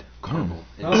baked bread, caramel.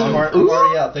 and Oh, I'm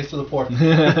already out. Thanks for the pour.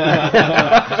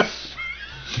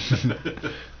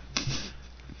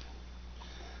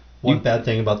 One bad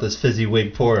thing about this fizzy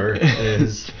wig porter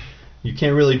is you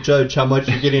can't really judge how much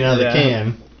you're getting out of the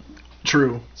can.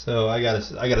 True. So I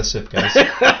gotta sip, guys.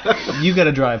 You got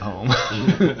to drive home.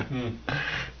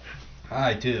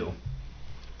 I do.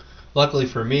 Luckily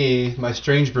for me, my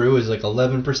strange brew is like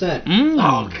 11%.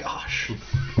 Oh gosh.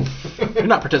 You're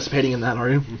not participating in that, are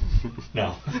you?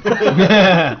 No.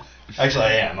 Actually,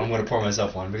 I am. I'm going to pour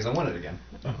myself one because I want it again.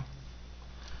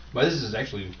 But this is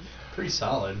actually pretty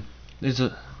solid.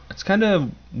 It's kind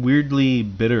of weirdly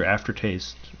bitter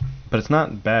aftertaste, but it's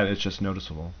not bad. It's just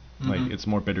noticeable. Like it's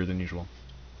more bitter than usual.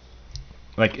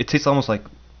 Like it tastes almost like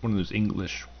one of those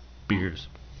English beers.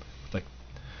 Like,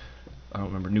 I don't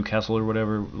remember, Newcastle or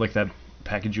whatever, like that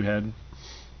package you had.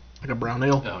 Like a brown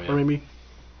ale, Oh, yeah. or maybe.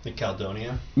 The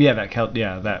Caledonia. Yeah,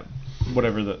 that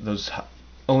whatever those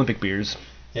Olympic beers.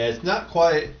 Yeah, it's not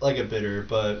quite like a bitter,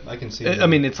 but I can see. I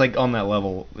mean, it's like on that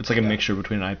level. It's like a Yeah. mixture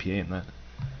between an IPA and that.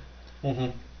 Mm-hmm.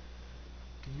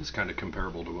 It's kind of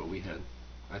comparable to what we had,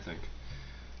 I think.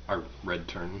 Our Red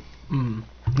Turn, Mm.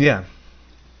 Yeah,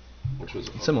 which was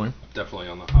similar. definitely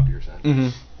on the hoppier side. Mm-hmm.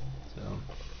 So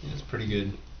yeah, it's pretty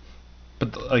good.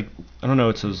 But like, I don't know,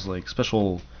 it's those like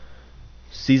special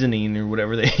seasoning or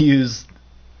whatever they use.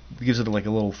 It gives it like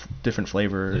a little different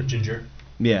flavor. The ginger.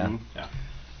 Yeah. Mhm. Yeah. You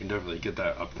can definitely get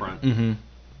that up front. Mm-hmm.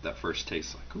 That first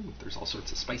taste, like, ooh, there's all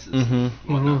sorts of spices Mhm. and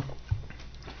whatnot.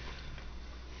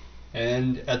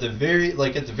 And at the very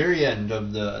end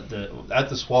of at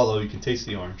the swallow, you can taste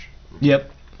the orange. Yep.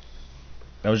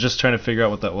 I was just trying to figure out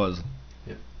what that was.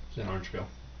 Yep, it's an orange peel.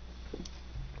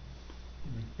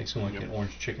 Makes me want to get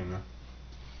orange chicken though.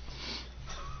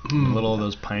 A little of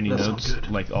those piney That notes, sounds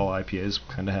good. like all IPAs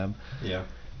kind of have. Yeah.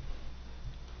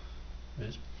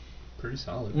 It's pretty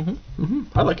solid. Mm-hmm.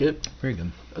 Mm-hmm. I like it. Very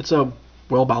good. It's a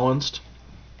well-balanced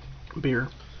beer.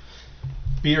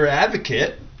 Beer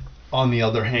Advocate, on the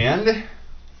other hand,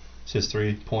 says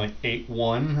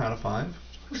 3.81 out of 5.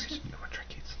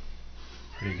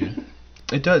 Pretty good.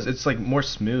 It does. It's like more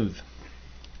smooth,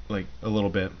 like a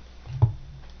little bit.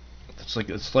 It's like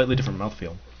a slightly different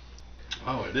mouthfeel.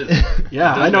 Oh, it is.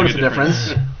 Yeah, It does I noticed make the a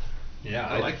difference. Yeah,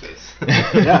 I like this.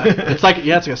 Yeah, it's like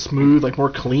a smooth, like more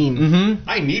clean. Mm-hmm.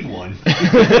 I need one.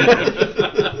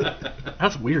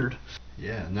 That's weird.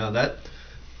 Yeah, no, that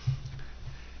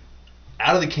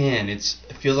out of the can, it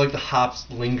feels like the hops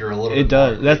linger a little bit. It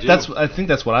does. more. That's. I think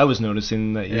that's what I was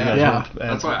noticing. That you Yeah. guys Yeah. weren't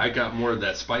That's why I got more of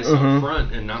that spice Mhm. up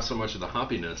front and not so much of the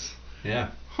hoppiness. Yeah.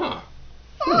 Huh.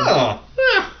 Oh.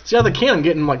 See, out of the can, I'm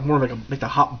getting like more like the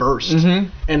hop burst. Mm-hmm.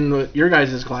 And with your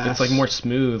guys' glass, It's like more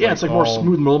smooth. Yeah, it's like more all-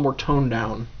 smooth, a little more toned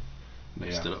down.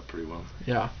 Mixed Yeah. it up pretty well.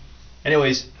 Yeah.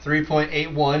 Anyways,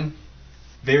 3.81,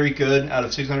 very good out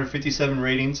of 657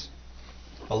 ratings.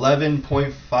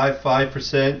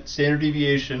 11.55% standard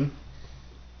deviation,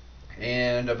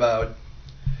 and about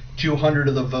 200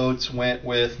 of the votes went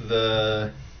with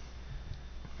the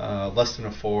less than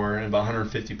a 4, and about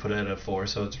 150 put it at a 4,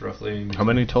 so it's roughly How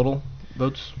many total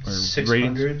votes or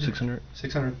 600. ratings? 600.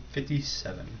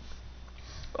 657.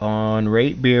 On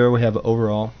Rate Beer, we have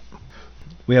overall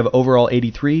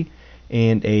 83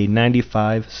 and a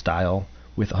 95 style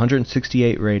with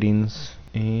 168 ratings,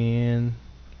 and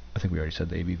I think we already said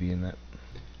the ABV in that.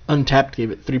 Untapped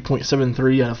gave it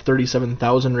 3.73 out of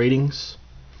 37,000 ratings.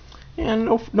 And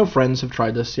no friends have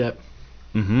tried this yet.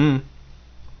 Mm-hmm.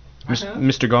 I have.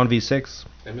 Mr. Gone V6.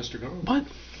 And Mr. Gone. What?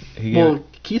 He Well, gave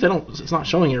it- Keith, it's not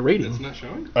showing your rating. It's not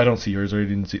showing? I don't see yours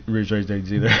ratings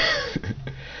either.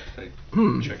 Like,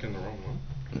 Hmm. checking the wrong one.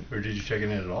 Or did you check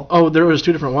in it at all? Oh, there was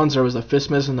two different ones. There was the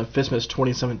Fistmas and the Fistmas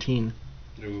 2017.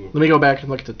 Ooh. Let me go back and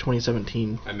look at the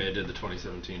 2017. I may have did the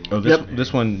 2017 Oh, one. this Yep.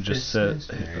 this one just says.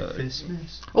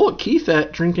 Oh, look, Keith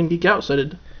at Drink and Geek Out said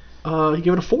it. He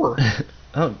gave it a 4.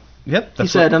 Oh, yep. He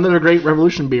That's said, what- another great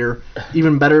Revolution beer,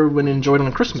 even better when enjoyed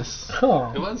on Christmas. It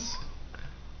was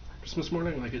Christmas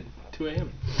morning, like at 2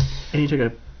 a.m. And he took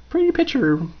a pretty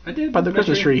picture I did. by the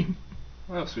Christmas tree.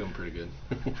 I was feeling pretty good.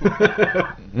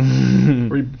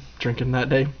 Were you drinking that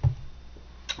day,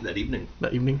 That evening.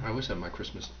 that evening? I always have my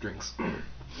Christmas drinks.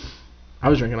 I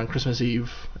was drinking on Christmas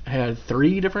Eve. I had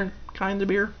 3 different kinds of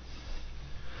beer.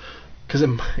 Because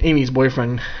Amy's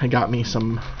boyfriend had got me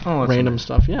some Oh, that's random nice.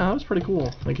 stuff. Yeah, that was pretty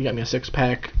cool. Like, he got me a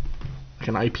 6-pack, like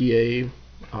an IPA,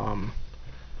 a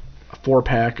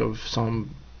 4-pack of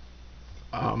some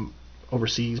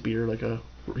overseas beer, like a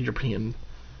European,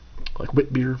 like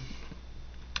wit beer.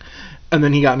 And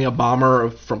then he got me a bomber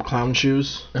from Clown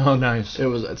Shoes. Oh, nice.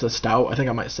 It's a stout. I think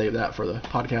I might save that for the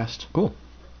podcast. Cool.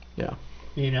 Yeah.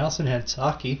 Me and Allison had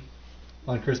sake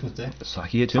on Christmas Day.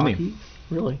 Sake it to me. Sake?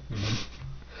 Really?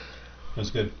 It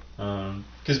was good.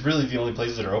 Because really the only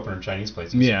places that are open are Chinese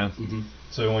places. Yeah.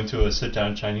 So we went to a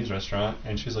sit-down Chinese restaurant,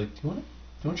 and she was like, "Do you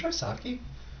want to try sake?"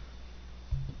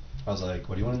 I was like,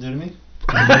 "What do you want to do to me?"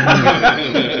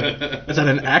 Is that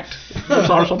an act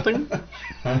or something?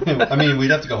 I mean,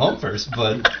 we'd have to go home first,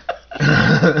 but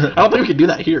I don't think we could do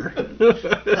that here.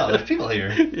 no, there's people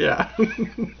here. Yeah.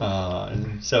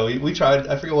 And so we tried.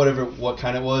 I forget what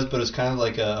kind it was, but it was kind of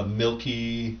like a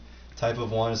milky type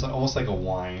of wine. It's almost like a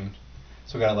wine.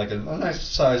 So we got like a nice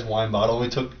sized wine bottle. We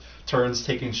took turns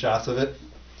taking shots of it.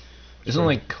 Isn't it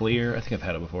like clear? I think I've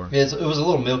had it before. It was a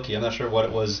little milky. I'm not sure what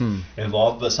it was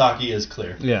involved, but sake is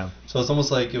clear. Yeah. So it's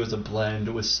almost like it was a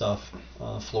blend with stuff,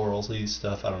 florals-y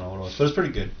stuff. I don't know what it was, but it's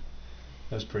pretty good.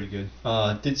 That was pretty good.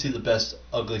 Did see the best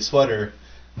ugly sweater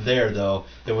there, though.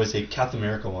 It was a Captain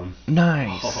America one.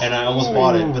 Nice. And I almost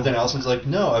bought it, but then Allison's like,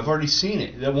 no, I've already seen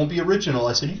it. That won't be original.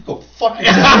 I said, you can go fuck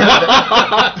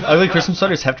yourself. Ugly Christmas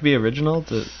sweaters have to be original?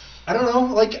 I don't know.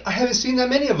 Like, I haven't seen that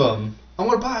many of them. I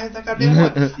want to buy that goddamn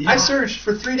one. I searched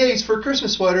for 3 days for a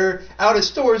Christmas sweater out at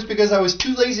stores because I was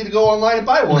too lazy to go online and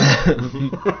buy one.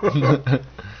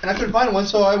 And I couldn't find one,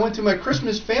 so I went to my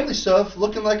Christmas family stuff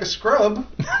looking like a scrub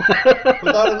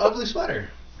without an ugly sweater.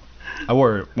 I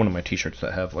wore one of my T-shirts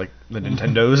that have like the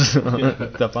Nintendo's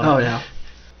stuff on it. Oh yeah.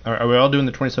 Are we all doing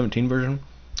the 2017 version?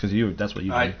 Because that's what you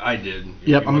did. I did. Yep,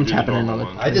 You I'm wanna do the tapping in normal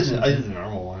on it. one? I did the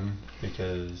normal one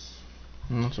because...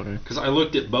 That's okay. Because I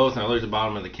looked at both and I looked at the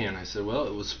bottom of the can. I said, well,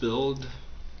 it was filled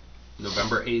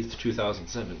November 8th,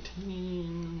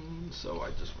 2017. So I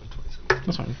just went 2017.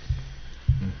 That's fine.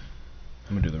 I'm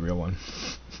going to do the real one.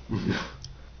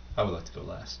 I would like to go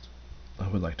last. I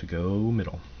would like to go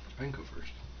middle. I can go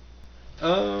first.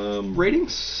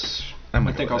 Ratings?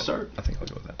 I think I'll start. I think I'll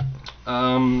go with that.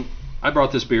 I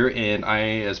brought this beer, and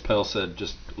as Pell said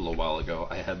just a little while ago,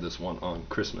 I had this one on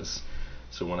Christmas.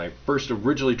 So when I first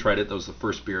originally tried it, that was the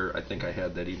first beer I think I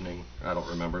had that evening. I don't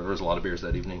remember. There was a lot of beers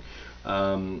that evening.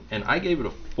 And I gave it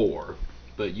a 4.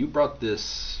 But you brought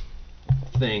this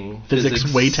thing, Physics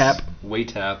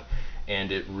Waytap,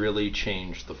 and it really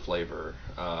changed the flavor.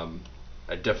 I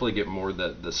definitely get more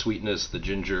the sweetness, the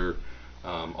ginger,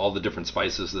 all the different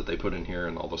spices that they put in here,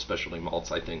 and all the specialty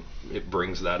malts. I think it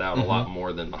brings that out a lot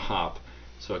more than the hop.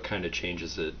 So it kind of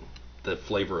changes the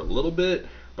flavor a little bit.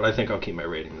 But I think I'll keep my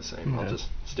rating the same. I'll just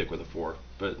stick with a 4.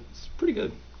 But it's pretty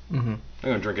good. I'm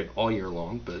going to drink it all year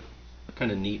long, but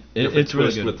kind of neat. It's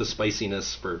really good. With the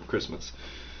spiciness for Christmas.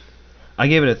 I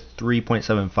gave it a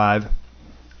 3.75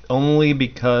 only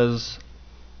because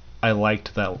I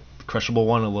liked that crushable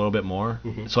one a little bit more.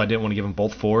 So I didn't want to give them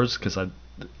both 4s because I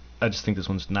just think this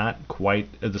one's not quite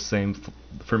the same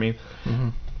for me.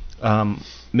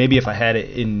 Maybe if I had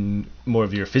it in more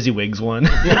of your Fizzywigs one.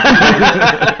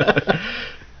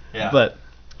 Yeah. But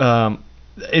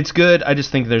it's good. I just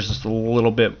think there's just a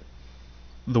little bit,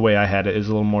 the way I had it is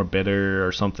a little more bitter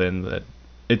or something. That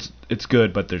it's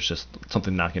good, but there's just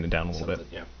something knocking it down a little bit.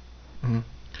 Yeah. And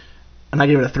I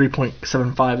gave it a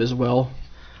 3.75 as well.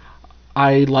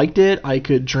 I liked it. I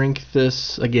could drink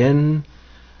this again.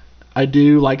 I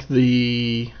do like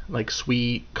the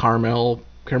sweet caramel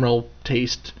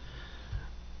taste.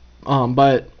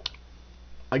 But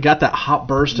I got that hop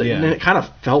burst, and it kind of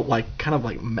felt like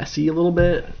messy a little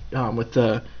bit with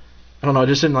the, I don't know, it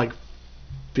just didn't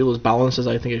feel as balanced as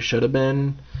I think it should have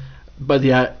been. But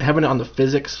yeah, having it on the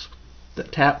physics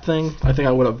tap thing, I think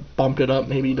I would have bumped it up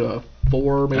maybe to a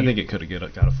 4. Maybe I think it could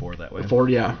have got a 4 that way. A 4,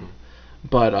 yeah.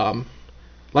 But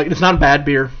it's not a bad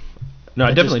beer. No,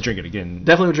 I definitely drink it again.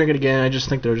 Definitely would drink it again. I just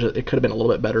think it could have been a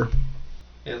little bit better.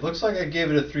 It looks like I gave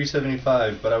it a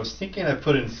 3.75, but I was thinking I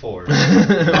put in 4. So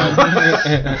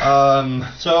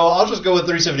I'll just go with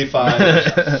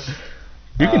 3.75.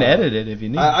 You can edit it if you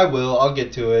need. I will. I'll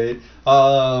get to it.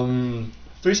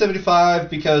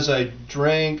 3.75 because I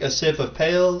drank a sip of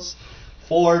Pales.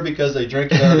 4 because I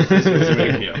drank it out of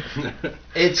the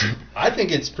I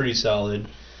think it's pretty solid.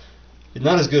 It's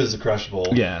not as good as the Crushable.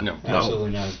 Yeah. No.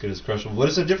 Absolutely not as good as Crushable. But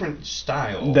it's a different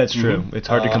style. That's true. It's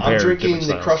hard to compare. I'm drinking the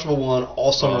styles. Crushable one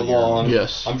all summer long.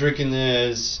 Yes. I'm drinking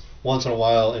this once in a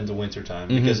while in the wintertime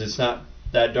because it's not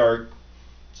that dark.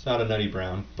 It's not a nutty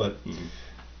brown, but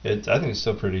I think it's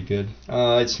still pretty good.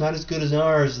 It's not as good as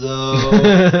ours,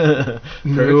 though. Perfect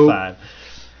 5.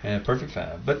 Yeah, perfect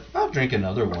 5. But I'll drink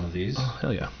another one of these. Oh,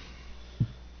 hell yeah.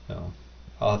 So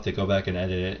I'll have to go back and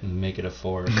edit it and make it a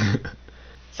 4.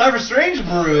 It's time for Strange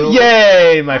Brew.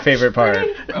 Yay! My favorite part.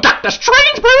 Dr.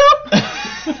 Strange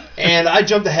Brew! And I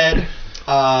jumped ahead.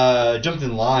 Jumped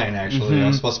in line, actually. I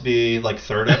was supposed to be,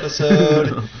 3rd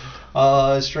episode.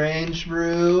 Strange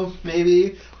Brew,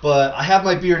 maybe. But I have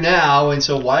my beer now, and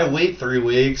so why wait 3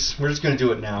 weeks? We're just going to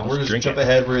do it now. We're just going to jump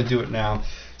ahead. We're going to do it now.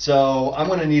 So I'm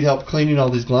going to need help cleaning all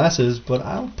these glasses, but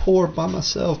I'll pour by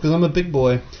myself because I'm a big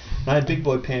boy. And I had big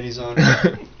boy panties on.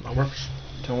 That works.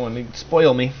 Don't want to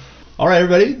spoil me. All right,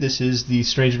 everybody. This is the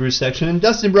Strange Brew section, and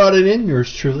Dustin brought it in.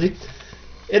 Yours truly.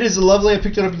 It is lovely. I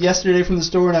picked it up yesterday from the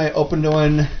store, and I opened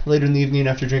one later in the evening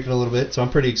after drinking a little bit, so I'm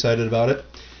pretty excited about it.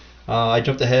 I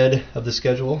jumped ahead of the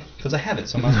schedule because I have it,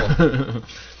 so I might as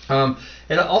well.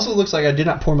 It also looks like I did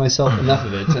not pour myself enough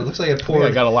of it. It looks like I poured.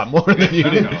 I got a lot more than you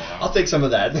did. I'll take some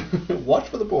of that. Watch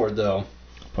for the board, though.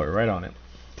 Put it right on it.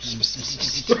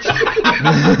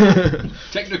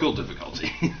 Technical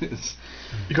difficulties.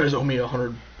 You guys owe me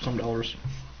 $100 some.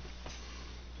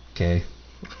 Okay.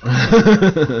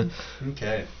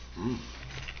 Okay.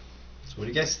 So what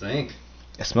do you guys think?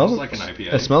 It smells like an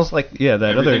IPA. It smells like that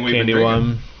Everything other we've been candy drinking.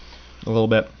 one. A little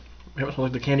bit. Yeah, it smells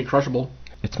like the Candy Crushable.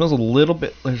 It smells a little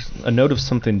bit. There's a note of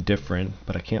something different,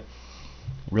 but I can't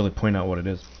really point out what it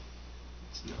is.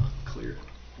 It's not clear.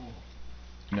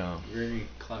 No. Very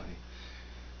cloudy.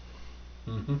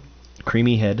 Mm-hmm.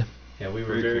 Creamy head. Yeah, we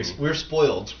were Very we cool. were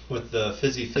spoiled with the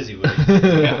fizzy wood.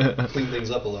 Clean things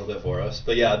up a little bit for us.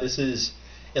 But yeah, this is.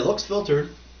 It looks filtered,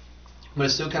 but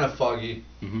it's still kind of foggy.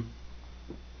 Mm-hmm.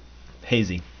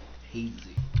 Hazy.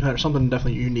 Hazy. There's something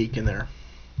definitely unique in there.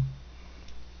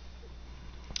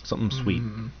 Something sweet.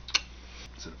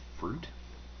 Is it fruit?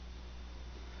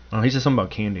 Oh, he said something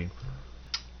about candy.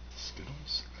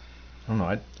 Skittles. I don't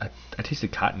know. I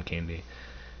tasted cotton candy.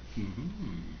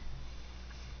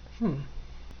 Mm-hmm.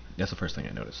 That's the first thing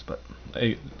I noticed, but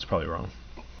it's probably wrong.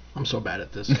 I'm so bad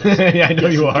at this. Yeah, I know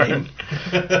you are. Game.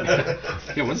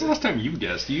 Yeah, when's the last time you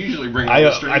guessed? You usually bring I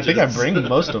all the think I strangeness. bring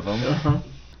most of them. Uh-huh.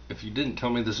 If you didn't tell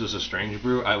me this was a strange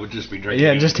brew, I would just be drinking.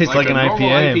 Yeah, it just tastes like a an normal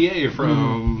IPA. IPA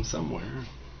from somewhere.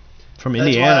 From That's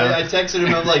Indiana. why I texted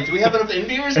him. I'm like, "Do we have enough in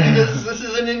beers? Because this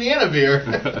is an Indiana beer."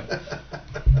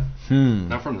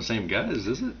 Not from the same guys,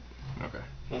 is it?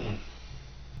 Okay.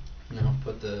 No,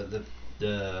 but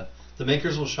the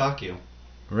makers will shock you.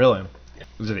 Really?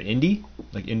 Was it an Indy?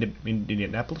 Like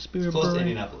Indianapolis beer? It's close to brewery?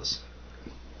 Indianapolis.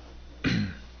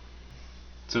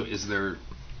 So is there?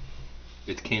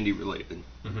 It's candy related.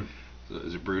 Mhm. So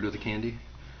is it brewed with the candy?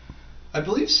 I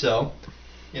believe so.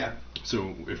 Yeah.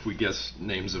 So if we guess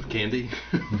names of candy,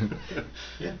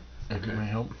 Yeah. Okay. Might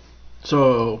help.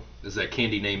 So is that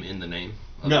candy name in the name?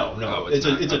 No. Oh, it's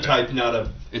not. a Okay. type, not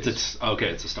a. It's a style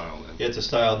then. It's a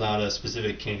style, not a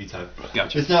specific candy type.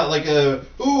 Gotcha. It's not like a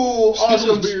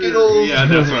awesome beer. Skittles. Yeah,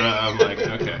 that's what I'm like.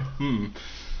 Okay.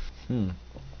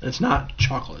 it's not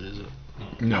chocolate, is it?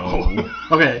 No.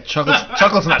 Okay.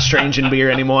 Chocolate's not strange in beer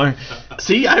anymore.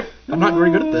 See, I'm not very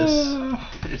good at this.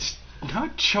 It's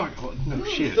not chocolate. No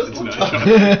shit. That's It's not not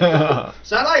chocolate. chocolate.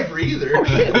 It's not ivory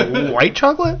either. White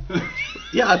chocolate?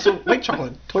 Yeah, it's a white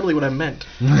chocolate. Totally what I meant.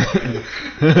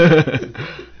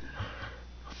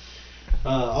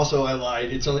 Also, I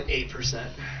lied. It's only 8%.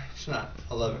 It's not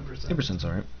 11%. 8%'s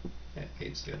alright. Yeah,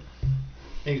 8's good.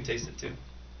 I think you taste it too.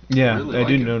 Yeah, really I like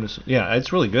do it. notice. Yeah,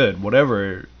 it's really good.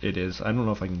 Whatever it is, I don't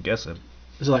know if I can guess it.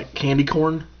 Is it like candy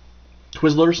corn?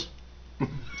 Twizzlers?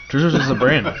 Twizzlers is a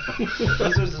brand.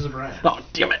 Twizzlers is a brand. Oh,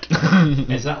 damn it. And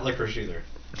it's not licorice either.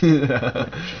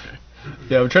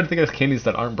 Yeah, I'm trying to think of candies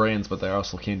that aren't brands, but they're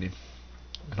also candy.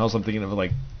 And also I'm thinking of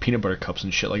like peanut butter cups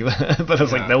and shit like that. But I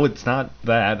was like, Yeah. no, it's not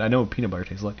that. I know what peanut butter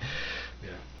tastes like. Yeah.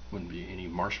 Wouldn't be any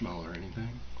marshmallow or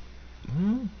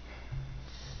anything.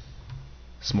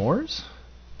 S'mores?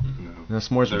 No. No,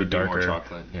 s'mores There would be darker. more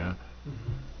chocolate. Yeah.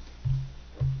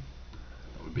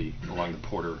 That would be along the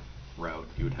porter route.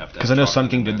 You would have to. Because I know Sun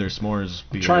chocolate King in did there. their s'mores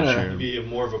beer trying this to year. It'd be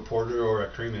more of a porter or a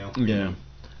cream ale. Yeah.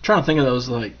 Trying to think of those,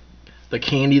 like, the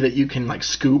candy that you can, like,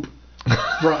 scoop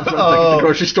from the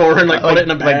grocery store and, like, put it in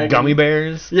a bag. Like gummy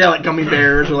bears? Yeah, like gummy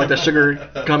bears or, like, the sugar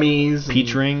gummies.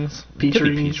 Peach rings? Peach Could be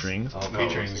rings. peach rings. Oh, No.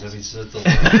 peach rings. That'd be such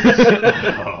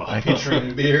a I peach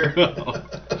ring beer.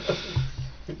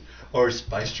 Or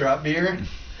spice drop beer.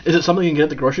 Is it something you can get at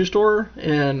the grocery store? I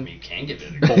And mean, you can get it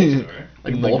at the grocery store.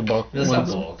 like Like bulk? a bulk. That's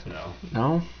ones. not bulk, no.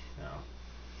 No? No.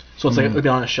 So it's like it would be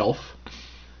on a shelf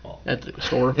Well, at the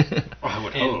store. I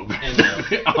would And-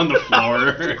 hope. On the floor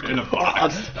in a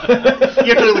box. You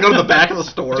have to go to the back of the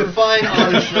store. define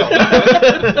on a shelf.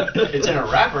 It's in a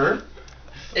wrapper,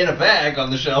 in a bag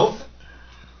on the shelf.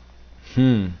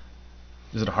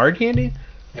 Is it a hard candy?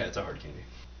 Yeah, it's a hard candy.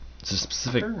 It's a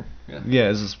specific. Sucker? Yeah. Yeah,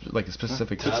 is this like a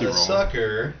specific Tootsie Not a Roll.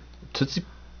 sucker. Tootsie?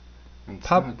 It's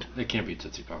Pop? not- it can't be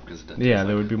Tootsie Pop because it doesn't. Yeah, taste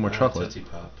there like would be it. more Not chocolate. Tootsie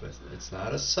Pop. It's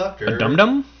not a sucker. A Dum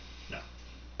Dum? No.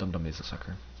 Dum Dum is a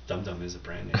sucker. Dum Dum is a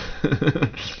brand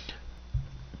name.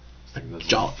 Like those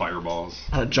Jaw- little fireballs.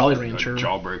 Jolly A Rancher.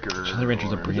 Jawbreaker. Jolly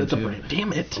Rancher's a or- brand. That's a too. brand.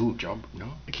 Damn it. Ooh,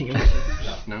 no, I can't get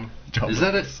it. no. Jaw- Is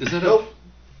that it? Is that Nope.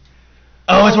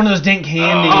 Oh, it's one of those dank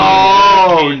candies.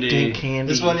 Oh, candy. dank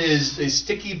candy. This one is a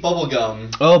sticky bubble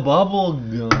gum. Oh, bubble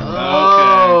gum.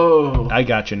 Oh. I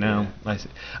got you now. I see.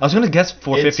 I was gonna guess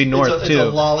 450 North it's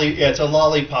too. It's a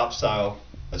lollipop style.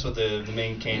 That's what the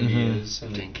main candy is,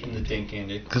 and Dink the dink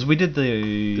candy. Because we did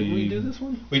the. Didn't we do this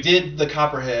one? We did the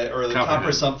copperhead or the copper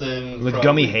Copperhead. something. The from-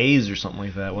 gummy haze or something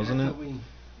like that, wasn't I it?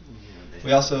 thought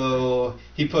We also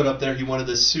he put up there. He wanted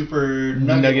the super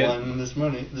nugget, Nugget. one this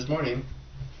morning.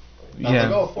 And Yeah.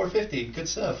 I'm like, oh, 450, good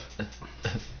stuff.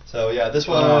 So yeah, this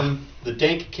one, the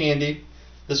dank candy.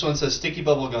 This one says sticky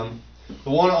bubble gum. The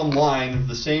one online,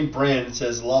 the same brand, it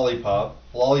says lollipop.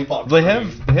 Lollipop. They cream.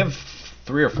 have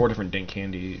 3 or 4 different dank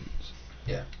candies.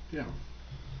 Yeah. Yeah.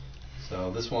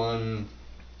 So this one,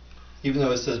 even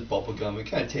though it says bubblegum, it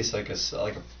kind of tastes like a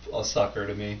sucker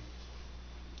to me.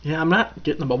 Yeah, I'm not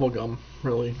getting the bubble gum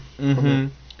really.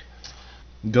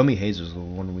 Mm-hmm. Gummy Haze is the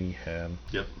one we had.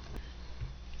 Yep.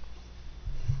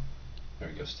 There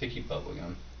we go, sticky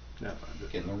bubblegum. Yeah,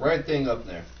 Getting the right thing up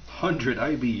there. 100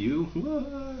 IBU.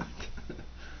 What?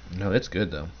 No, it's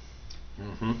good though.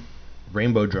 Mm-hmm.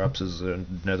 Rainbow Drops is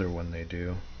another one they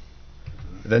do.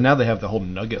 Then now they have the whole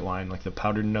nugget line, like the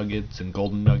powdered nuggets and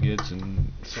golden nuggets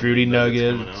and fruity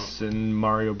nuggets and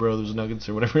Mario Brothers nuggets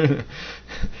or whatever.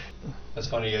 That's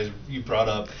funny, guys. You brought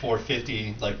up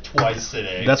 450 like twice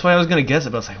today. That's why I was gonna guess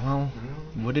it, but I was like, well,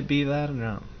 would it be that or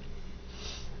not?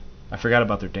 I forgot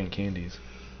about their dank candies.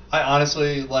 I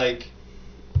honestly, like,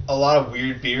 a lot of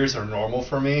weird beers are normal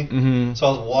for me. Mm-hmm. So I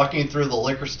was walking through the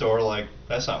liquor store like,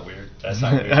 that's not weird. That's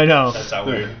not weird. I know. That's not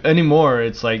weird. Anymore,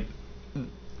 it's like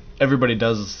everybody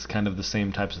does kind of the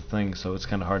same types of things, so it's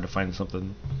kind of hard to find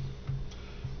something.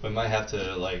 We might have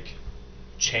to, like,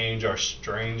 change our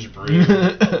strange brew.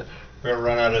 We're gonna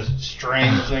run out of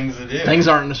strange things to do. Things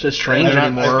aren't just strange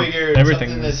anymore. I figured Everything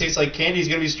something that is. tastes like candy is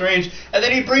gonna be strange, and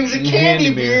then he brings a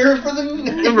candy beer for the.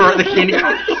 The candy.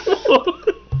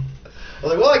 I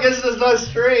was like, well, I guess that's not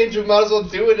strange. We might as well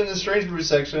do it in the strange brew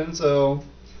section. So,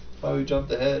 that's why we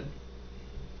jumped ahead.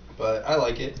 But I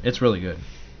like it. It's really good.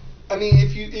 I mean,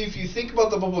 if you think about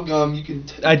the bubble gum, you can.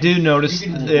 I do notice,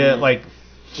 you can- like,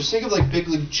 Just think of like Big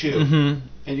League Chew, mm-hmm.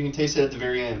 and you can taste it at the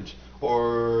very end,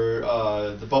 or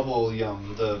the bubble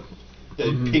yum, the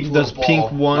pink those little pink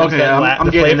ball. ones Okay, that I'm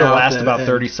the getting flavor out lasts the about end.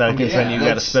 30 seconds, and you gotta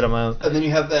that's- spit them out. And then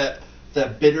you have that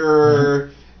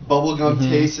bitter bubblegum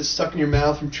taste that's stuck in your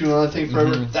mouth from chewing on that thing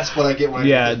forever. Mhm. That's what I get when I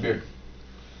Yeah. drink this beer.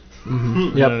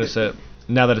 Mm-hmm. I notice it.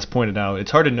 Now that it's pointed out, it's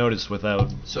hard to notice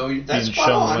without. So that's Being spot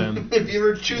shown on. them. If you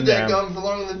ever chewed that Yeah. gum for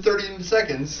longer than 30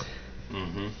 seconds.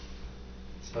 Mm-hmm.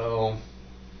 So,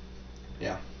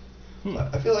 yeah.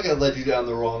 I feel like I led you down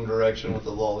the wrong direction with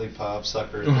the lollipop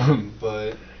sucker thing,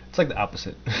 but It's like the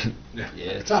opposite. yeah,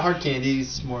 it's not hard candy.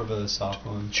 It's more of a soft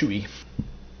one. Chewy.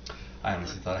 I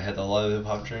honestly thought I had the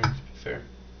lollipop drink. To be fair.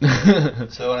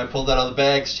 So when I pulled that out of the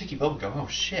bag, sticky bubblegum. Oh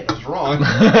shit, I was wrong.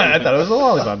 I thought it was a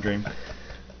lollipop dream.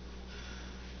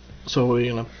 So what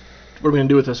are we gonna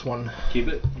do with this one? Keep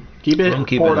it. Keep it. I'm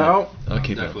keeping Pour it it. out. I'll I'm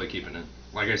keep definitely keeping it.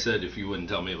 Like I said, if you wouldn't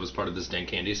tell me it was part of this dank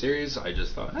candy series, I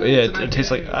just thought. But yeah, it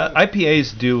tastes like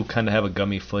IPAs do kind of have a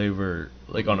gummy flavor,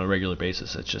 like on a regular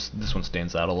basis. It's just this one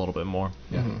stands out a little bit more.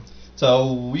 Yeah.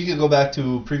 So we could go back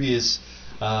to previous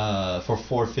for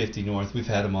 450 North. We've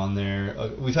had them on there.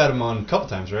 We've had them on a couple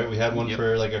times, right? We had one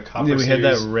for like a copper Yeah, we had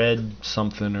that series. red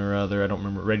something or other. I don't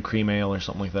remember. Red cream ale or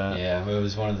something like that. Yeah, it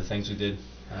was one of the things we did.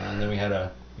 And then we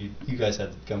had you guys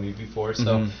had the gummy before,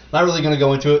 so Mhm. not really going to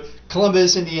go into it.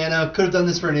 Columbus, Indiana, could have done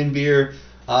this for an in beer.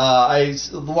 I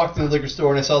walked in the liquor store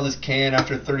and I saw this can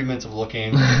after 30 minutes of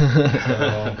looking.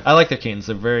 So, I like their cans.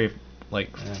 They're very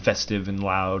like Yeah. festive and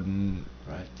loud and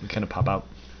right. kind of pop out.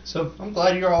 So I'm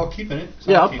glad you're all keeping it. So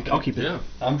Yeah, I'm I'll keep it. Yeah.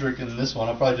 I'm drinking this one.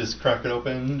 I'll probably just crack it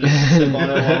open, just sip on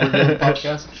it while we're doing the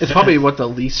podcast. It's probably what the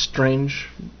least strange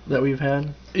that we've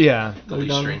had. Yeah. that we've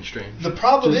done. Strange. The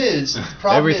problem is,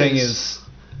 Everything is.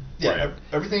 yeah, Right.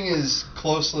 everything is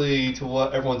closely to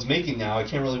what everyone's making now. I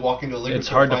can't really walk into a liquor It's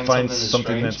store hard to and find something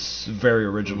something strange. that's very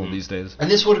original Mhm. these days. And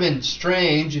this would have been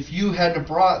strange if you hadn't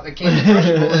brought the Candy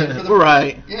Crushable in for the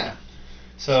Right. Yeah.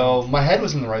 So my head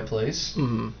was in the right place.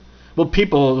 Mm-hmm. Well,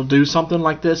 people will do something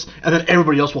like this, and then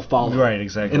everybody else will follow. Right,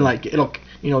 exactly. And like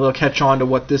they'll catch on to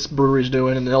what this brewery's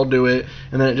doing, and they'll do it,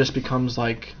 and then it just becomes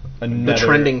like the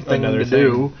trending thing to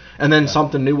do, and then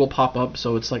something new will pop up.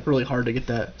 So it's like really hard to get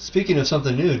that. Speaking of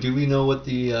something new, do we know what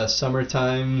the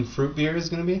summertime fruit beer is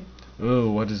going to be?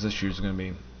 Oh, what is this year's gonna be?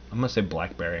 I'm gonna say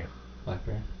blackberry.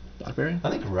 Blackberry. Blackberry. I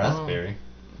think raspberry.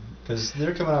 Because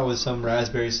they're coming out with some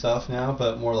raspberry stuff now,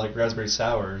 but more like raspberry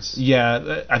sours.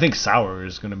 Yeah, I think sour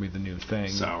is gonna be the new thing.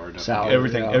 Sour. Definitely. Sour.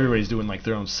 Everything. Yeah. Everybody's doing like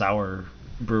their own sour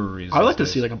breweries. I would like to these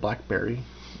days. see like a blackberry,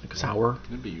 like sour.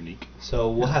 It'd be unique.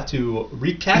 So we'll have to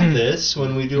recap this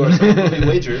when we do our summer movie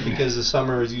wager, because the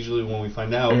summer is usually when we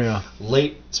find out. Yeah.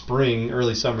 Late spring,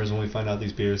 early summer is when we find out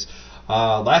these beers.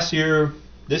 Last year,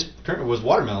 this was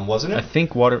watermelon, wasn't I it?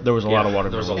 think there was a lot of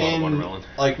watermelon. There was a lot of And, watermelon.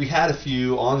 like, we had a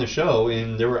few on the show,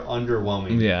 and they were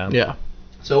underwhelming. Yeah. Yeah.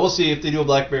 So we'll see if they do a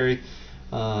blackberry,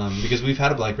 because we've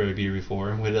had a blackberry beer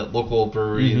before. We had a local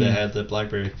brewery that had the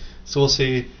blackberry. So we'll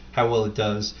see how well it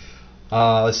does.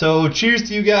 So cheers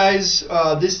to you guys.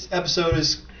 This episode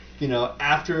is,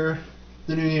 after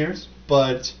the New Year's,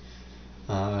 but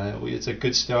it's a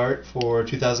good start for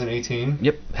 2018.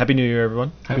 Yep. Happy New Year,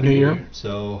 everyone. Happy New Year.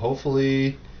 So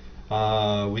hopefully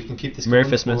We can keep this Merry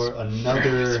going Christmas. for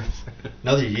another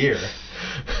year.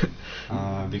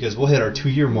 Because we'll hit our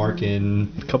 2-year mark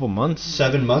in A couple months.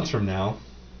 7 months from now.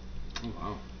 Oh,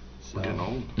 wow. So, We're getting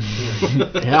old.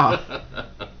 Yeah.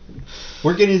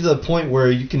 we're getting to the point where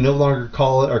you can no longer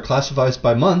call it or classify us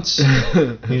by months.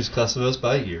 You just classify us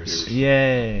by years.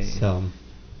 Yay. So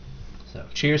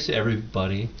cheers to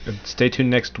everybody. Stay tuned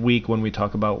next week when we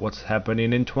talk about what's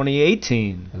happening in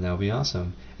 2018. And that'll be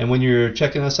awesome. And when you're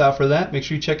checking us out for that, make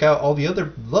sure you check out all the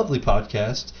other lovely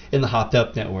podcasts in the Hopped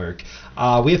Up Network.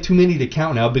 We have too many to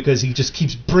count now because he just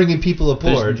keeps bringing people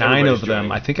aboard. There's 9 of them.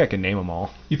 joining. I think I can name them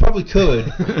all. You probably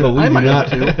could, but we I do might not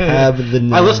have to. have the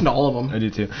name. I listen to all of them. I do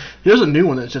too. There's a new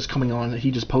one that's just coming on that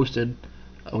he just posted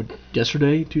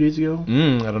yesterday, 2 days ago.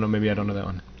 I don't know. Maybe I don't know that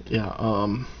one. Yeah.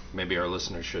 Maybe our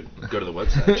listeners should go to the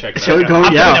website, check it So out. go,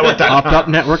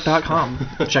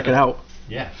 hoppedupnetwork.com. Check it out.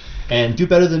 Yeah. And do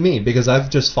better than me because I've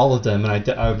just followed them and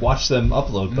I watched them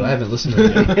upload, but I haven't listened to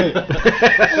them yet.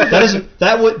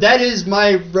 that is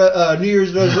my New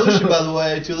Year's resolution, by the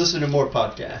way, to listen to more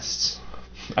podcasts.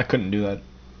 I couldn't do that.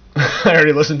 I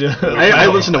already listened to it. I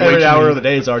listen to way every too hour many. of the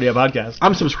day is already a podcast.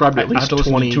 I'm subscribed to at I have least to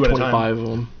listen to 20, 2 at a time. 25 of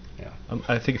them.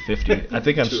 I think 50. I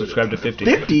think I'm subscribed to 50.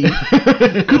 50?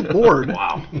 Good lord.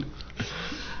 Wow.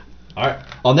 All right.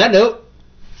 On that note,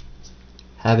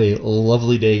 have a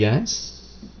lovely day, guys.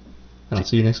 And I'll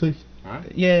see you next week. All right.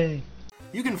 Yay.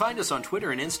 You can find us on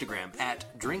Twitter and Instagram at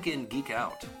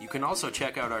DrinkInGeekOut. You can also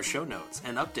check out our show notes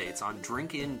and updates on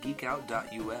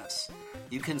drinkingeekout.us.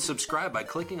 You can subscribe by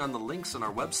clicking on the links on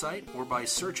our website or by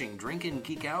searching Drinkin'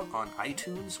 Geek Out on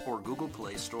iTunes or Google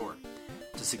Play Store.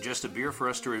 To suggest a beer for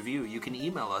us to review, you can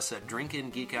email us at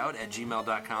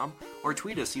drinkingeekout@gmail.com or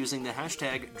tweet us using the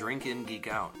hashtag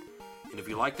DrinkinGeekOut. And if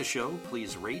you like the show,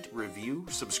 please rate, review,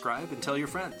 subscribe, and tell your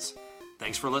friends.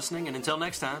 Thanks for listening, and until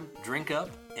next time, drink up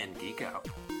and geek out.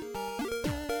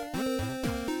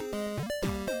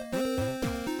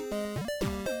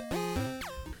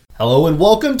 Hello and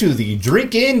welcome to the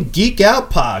Drink In Geek Out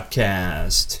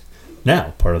podcast.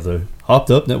 Now part of the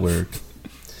Hopped Up Network.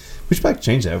 We should probably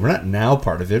change that. We're not now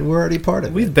part of it. We're already part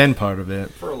of it. We've been part of it.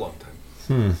 For a long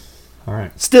time. All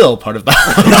right. Still part of the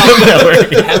network.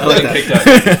 Haven't been kicked out.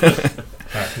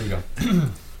 All right, here we go.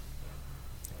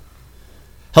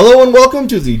 Hello and welcome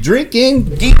to the Drink In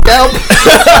Geek Out.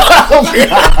 Oh,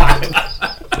 God.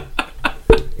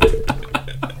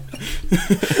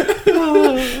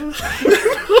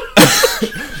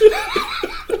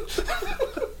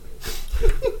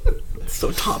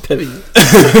 So top heavy.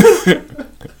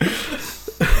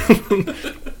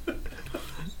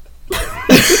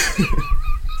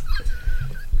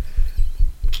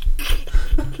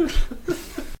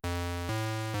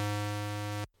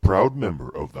 Proud member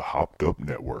of the Hopped Up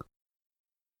Network.